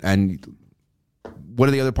do that. And what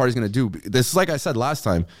are the other parties going to do? This is like I said last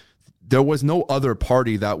time. There was no other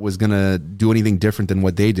party that was going to do anything different than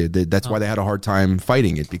what they did. That's why they had a hard time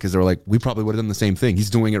fighting it, because they were like, we probably would have done the same thing. He's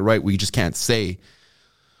doing it right. We just can't say.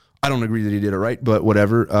 I don't agree that he did it right, but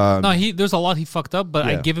whatever. There's a lot he fucked up, but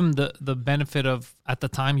I give him the benefit of, at the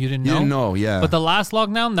time, you didn't know. You didn't know, yeah. But the last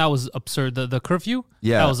lockdown, that was absurd. The curfew,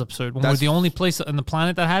 that was absurd. When we're the only place on the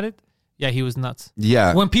planet that had it, he was nuts.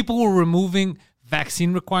 Yeah. When people were removing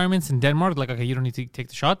vaccine requirements in Denmark, like, okay, you don't need to take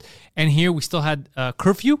the shot. And here we still had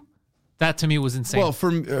curfew. That to me was insane.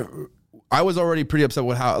 Well, I was already pretty upset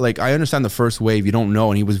with how, like, I understand the first wave, you don't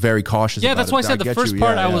know, and he was very cautious. Yeah, that's why I said the first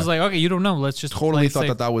part, I was like, okay, you don't know. Let's just totally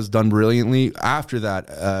thought that was done brilliantly. After that,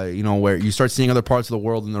 where you start seeing other parts of the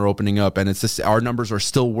world and they're opening up, and it's just our numbers are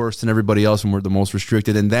still worse than everybody else, and we're the most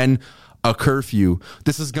restricted. And then a curfew.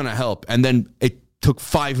 This is gonna help, and then it took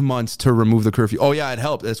 5 months to remove the curfew. Oh yeah, it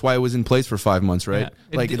helped. That's why it was in place for 5 months, right?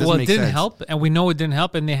 Yeah. It didn't help, and we know it didn't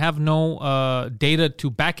help, and they have no data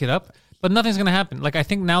to back it up. But nothing's going to happen. Like, I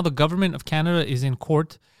think now the government of Canada is in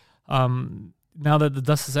court now that the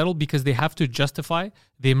dust is settled, because they have to justify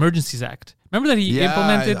the Emergencies Act. Remember that he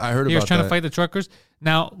implemented? I heard he was about trying that. to fight the truckers.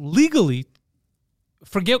 Now, legally,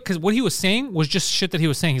 forget, because what he was saying was just shit that he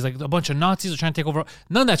was saying. He's like, a bunch of Nazis are trying to take over.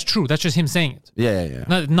 None of that's true. That's just him saying it. Yeah.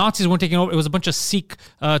 No, Nazis weren't taking over. It was a bunch of Sikh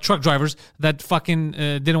truck drivers that fucking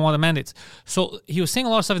didn't want the mandates. So he was saying a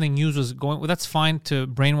lot of stuff, and the news was going, well, that's fine to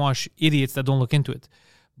brainwash idiots that don't look into it.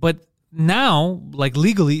 But now, like,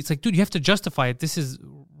 legally, it's like, dude, you have to justify it. This is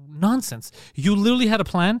nonsense. You literally had a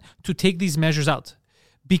plan to take these measures out.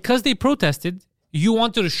 Because they protested, you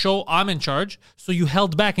wanted to show I'm in charge, so you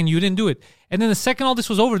held back and you didn't do it. And then the second all this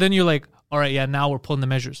was over, then you're like, all right, yeah, now we're pulling the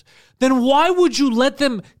measures. Then why would you let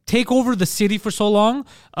them take over the city for so long,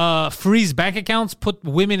 freeze bank accounts, put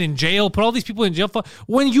women in jail, put all these people in jail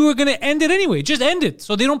when you were going to end it anyway? Just end it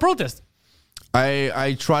so they don't protest.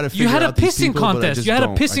 I try to figure out You had a these pissing people, but I contest. just You had a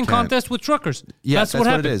don't. pissing I can't. contest with truckers. Yeah, that's what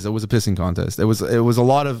happened. it is. It was a pissing contest. It was a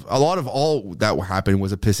lot of all that happened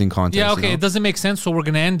was a pissing contest. Yeah, okay, you know? it doesn't make sense, so we're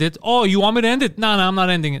gonna end it. Oh, you want me to end it? No, I'm not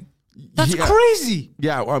ending it. That's crazy.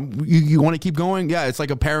 Yeah, you want to keep going? Yeah, it's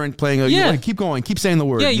like a parent playing a. You want to keep going, keep saying the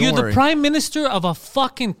word. Yeah, you're Don't the worry. prime minister of a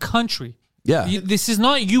fucking country. Yeah, this is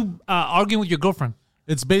not you arguing with your girlfriend.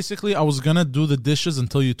 It's basically, I was going to do the dishes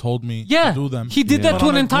until you told me to do them. He did that to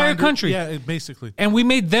an entire country. Yeah, basically. And we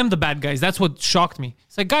made them the bad guys. That's what shocked me.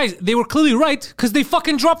 It's like, guys, they were clearly right because they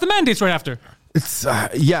fucking dropped the mandates right after. It's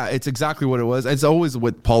it's exactly what it was. It's always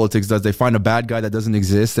what politics does. They find a bad guy that doesn't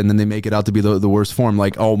exist, and then they make it out to be the worst form.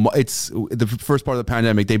 Like, it's the first part of the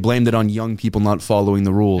pandemic. They blamed it on young people not following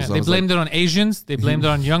the rules. Yeah, they blamed it on Asians. They blamed it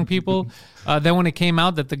on young people. Then when it came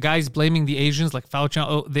out that the guys blaming the Asians, like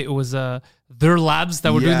Fauci, it was their labs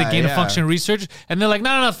that were doing the gain of function research, and they're like,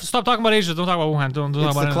 no, stop talking about Asia. Don't talk about Wuhan. Don't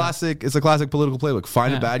talk about it. It's a classic political playbook.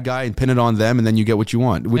 Find a bad guy and pin it on them, and then you get what you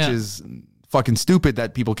want, which is fucking stupid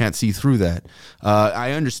that people can't see through that.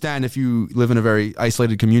 I understand if you live in a very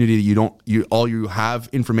isolated community, all you have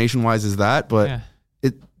information wise is that, but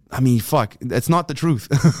fuck, that's not the truth.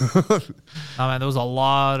 Oh man, there was a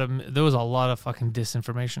lot of fucking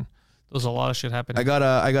disinformation. There was a lot of shit happening. I got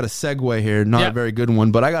a segue here, not a very good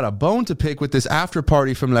one, but I got a bone to pick with this after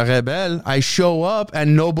party from La Rebelle. I show up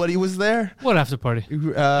and nobody was there. What after party?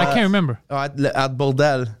 I can't remember. At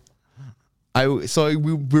Bordel. We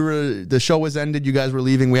were, the show was ended. You guys were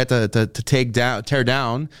leaving. We had to tear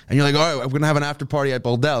down, and you're like, all right, we're gonna have an after party at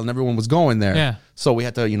Bordel, and everyone was going there. Yeah. So we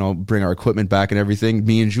had to, bring our equipment back and everything.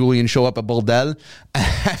 Me and Julian show up at Bordel,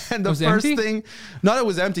 and the first thing, not it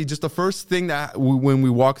was empty. Just the first thing that when we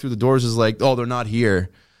walk through the doors is like, oh, they're not here.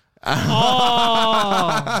 I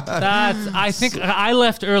think I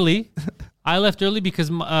left early. Because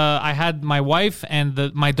I had my wife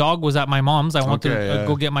and my dog was at my mom's. I wanted to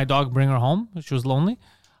go get my dog, bring her home. She was lonely.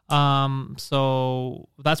 So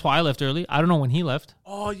that's why I left early. I don't know when he left.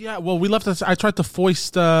 Oh yeah. Well, we left. I tried to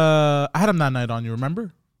foist. I had him that night on. You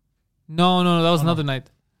remember? No. That was another night.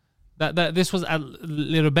 This was at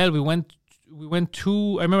Le Rebelle. We went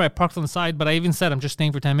to. I remember I parked on the side, but I even said I'm just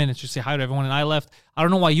staying for 10 minutes, just say hi to everyone. And I left. I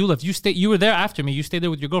don't know why you left. You were there after me. You stayed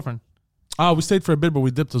there with your girlfriend. Oh, we stayed for a bit, but we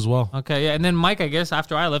dipped as well. Okay, yeah. And then Mike, I guess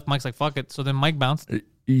after I left, Mike's like, "Fuck it." So then Mike bounced.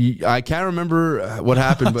 I can't remember what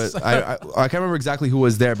happened, but I can't remember exactly who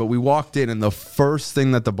was there. But we walked in, and the first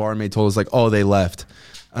thing that the barmaid told us, like, "Oh, they left."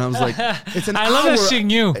 And I was like, "It's an hour." I love that she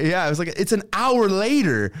knew. Yeah, I was like, "It's an hour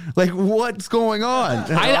later. Like, what's going on?"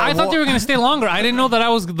 I thought they were gonna stay longer. I didn't know that I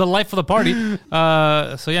was the life of the party.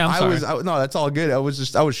 So yeah, I'm sorry. No, that's all good. I was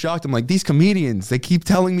shocked. I'm like, these comedians, they keep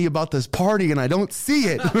telling me about this party, and I don't see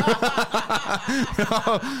it.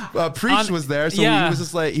 Preach was there, so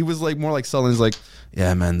he was like more like sullen. He's like,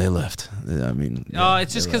 "Yeah, man, they left." I mean,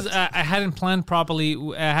 it's just because I hadn't planned properly.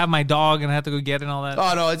 I have my dog, and I had to go get it and all that.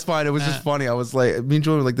 Oh no, it's fine. It was just funny. I was like, me and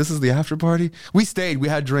Jordan were like, "This is the after party." We stayed. We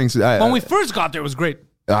had drinks. When we first got there, it was great.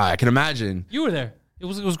 I can imagine. You were there. It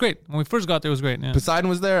was great. When we first got there, it was great. Yeah. Poseidon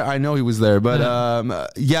was there. I know he was there, but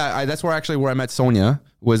that's where I met Sonia,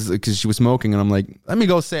 was because she was smoking, and I'm like, let me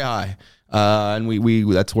go say hi. And we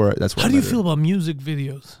that's where. How do you feel about music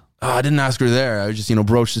videos? I didn't ask her there. I just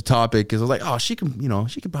broached the topic because I was like, oh, she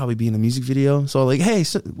could probably be in a music video. So like, hey,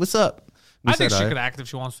 what's up? I think she could act if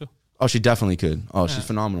she wants to. Oh, she definitely could. Oh, she's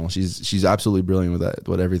phenomenal. She's absolutely brilliant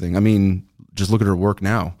with everything. I mean, just look at her work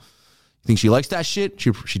now. You think she likes that shit?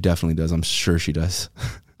 She definitely does. I'm sure she does.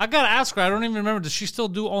 I gotta ask her. I don't even remember. Does she still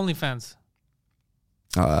do OnlyFans?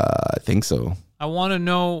 I think so. I want to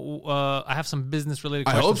know. I have some business related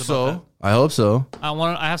questions. I hope so.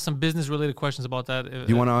 I have some business related questions about that.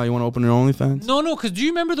 You want to open your OnlyFans? No, because do you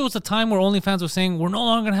remember there was a time where OnlyFans was saying we're no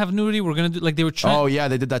longer gonna have nudity. We're gonna do like they were trying. Oh yeah,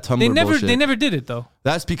 they did that Tumblr bullshit. They never did it though.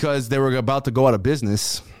 That's because they were about to go out of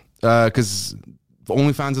business. Because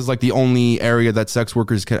OnlyFans is like the only area that sex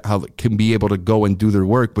workers can be able to go and do their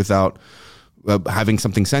work without having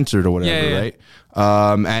something censored or whatever, right?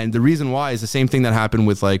 And the reason why is the same thing that happened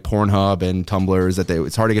with like Pornhub and Tumblr, is that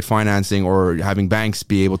it's hard to get financing or having banks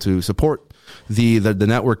be able to support the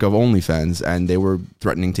network of OnlyFans, and they were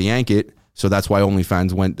threatening to yank it. So that's why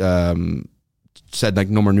OnlyFans went said like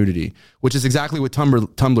no more nudity, which is exactly what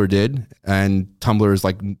Tumblr did. And Tumblr is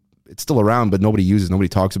like, it's still around, but nobody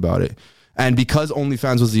talks about it. And because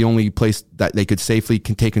OnlyFans was the only place that they could safely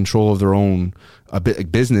take control of their own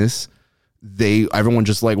business, everyone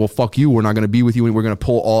just like, well, fuck you, we're not going to be with you, and we're going to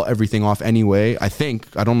pull everything off anyway. I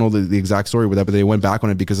don't know the exact story with that, but they went back on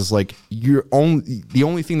it because it's like the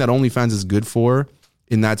only thing that OnlyFans is good for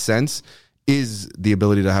in that sense is the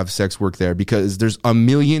ability to have sex work there, because there's a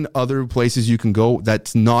million other places you can go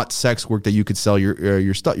that's not sex work that you could sell your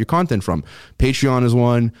content from. Patreon is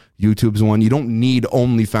one, YouTube's one. You don't need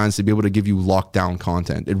OnlyFans to be able to give you lockdown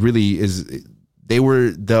content. It really is. They were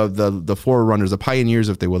the forerunners, the pioneers,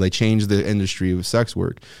 if they will. They changed the industry of sex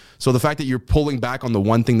work. So the fact that you're pulling back on the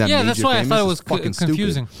one thing that made you famous, that's why I thought it was fucking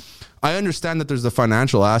confusing. Stupid. I understand that there's the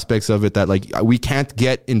financial aspects of it, that like we can't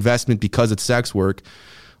get investment because it's sex work.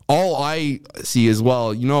 All I see is,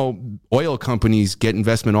 well, oil companies get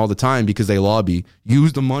investment all the time because they lobby.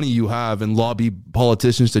 Use the money you have and lobby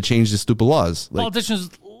politicians to change the stupid laws. Politicians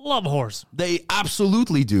love whores. They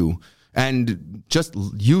absolutely do. And just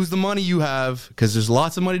use the money you have, because there's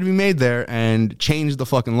lots of money to be made there, and change the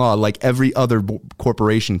fucking law like every other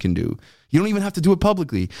corporation can do. You don't even have to do it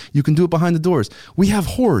publicly. You can do it behind the doors. We have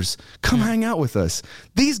whores. Come hang out with us.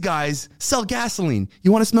 These guys sell gasoline.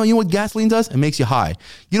 You want to smell? You know what gasoline does? It makes you high.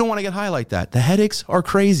 You don't want to get high like that. The headaches are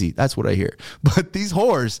crazy. That's what I hear. But these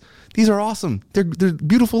whores, these are awesome. They're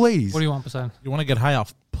beautiful ladies. What do you want, Poseidon? You want to get high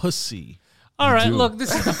off pussy. All right, look,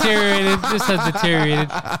 this is deteriorated. This has deteriorated.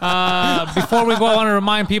 Before we go, I want to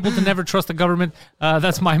remind people to never trust the government.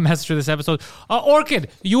 That's my message for this episode.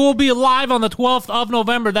 Orchid, you will be live on the 12th of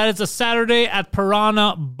November. That is a Saturday at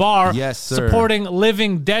Piranha Bar. Yes, sir. Supporting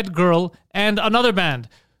Living Dead Girl and another band.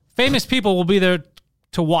 Famous people will be there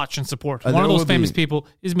to watch and support. One of those famous people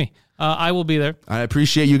is me. I will be there. I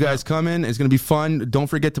appreciate you guys coming. It's going to be fun. Don't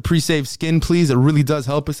forget to pre-save Skin, please. It really does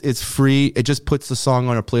help us. It's free. It just puts the song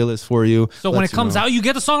on our playlist for you. So when it comes out, you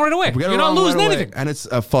get the song right away. You're not losing anything. And it's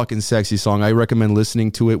a fucking sexy song. I recommend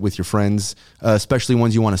listening to it with your friends, especially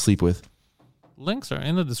ones you want to sleep with. Links are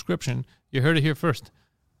in the description. You heard it here first.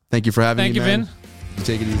 Thank you for having me, man. Thank you, Vin. You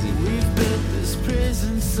take it easy. We've built this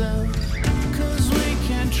prison cell 'cause we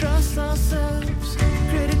can't trust ourselves.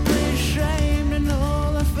 Critically ashamed and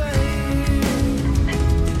all our faith.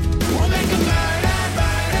 We'll make a murder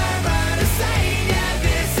scene. Yeah,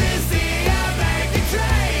 this is the American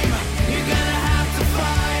dream. You're gonna have to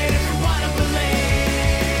fight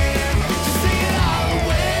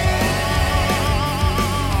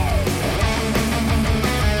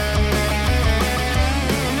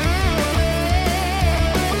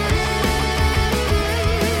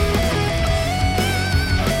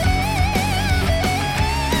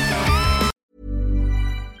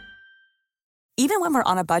Even when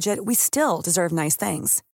we're on a budget, we still deserve nice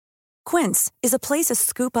things. Quince is a place to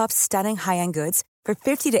scoop up stunning high-end goods for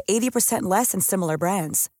 50 to 80% less than similar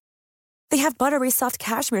brands. They have buttery soft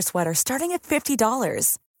cashmere sweaters starting at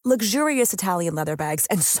 $50, luxurious Italian leather bags,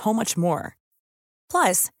 and so much more.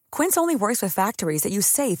 Plus, Quince only works with factories that use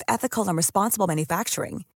safe, ethical, and responsible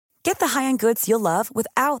manufacturing. Get the high-end goods you'll love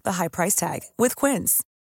without the high price tag with Quince.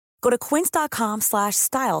 Go to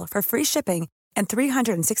quince.com/style for free shipping and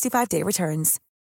 365-day returns.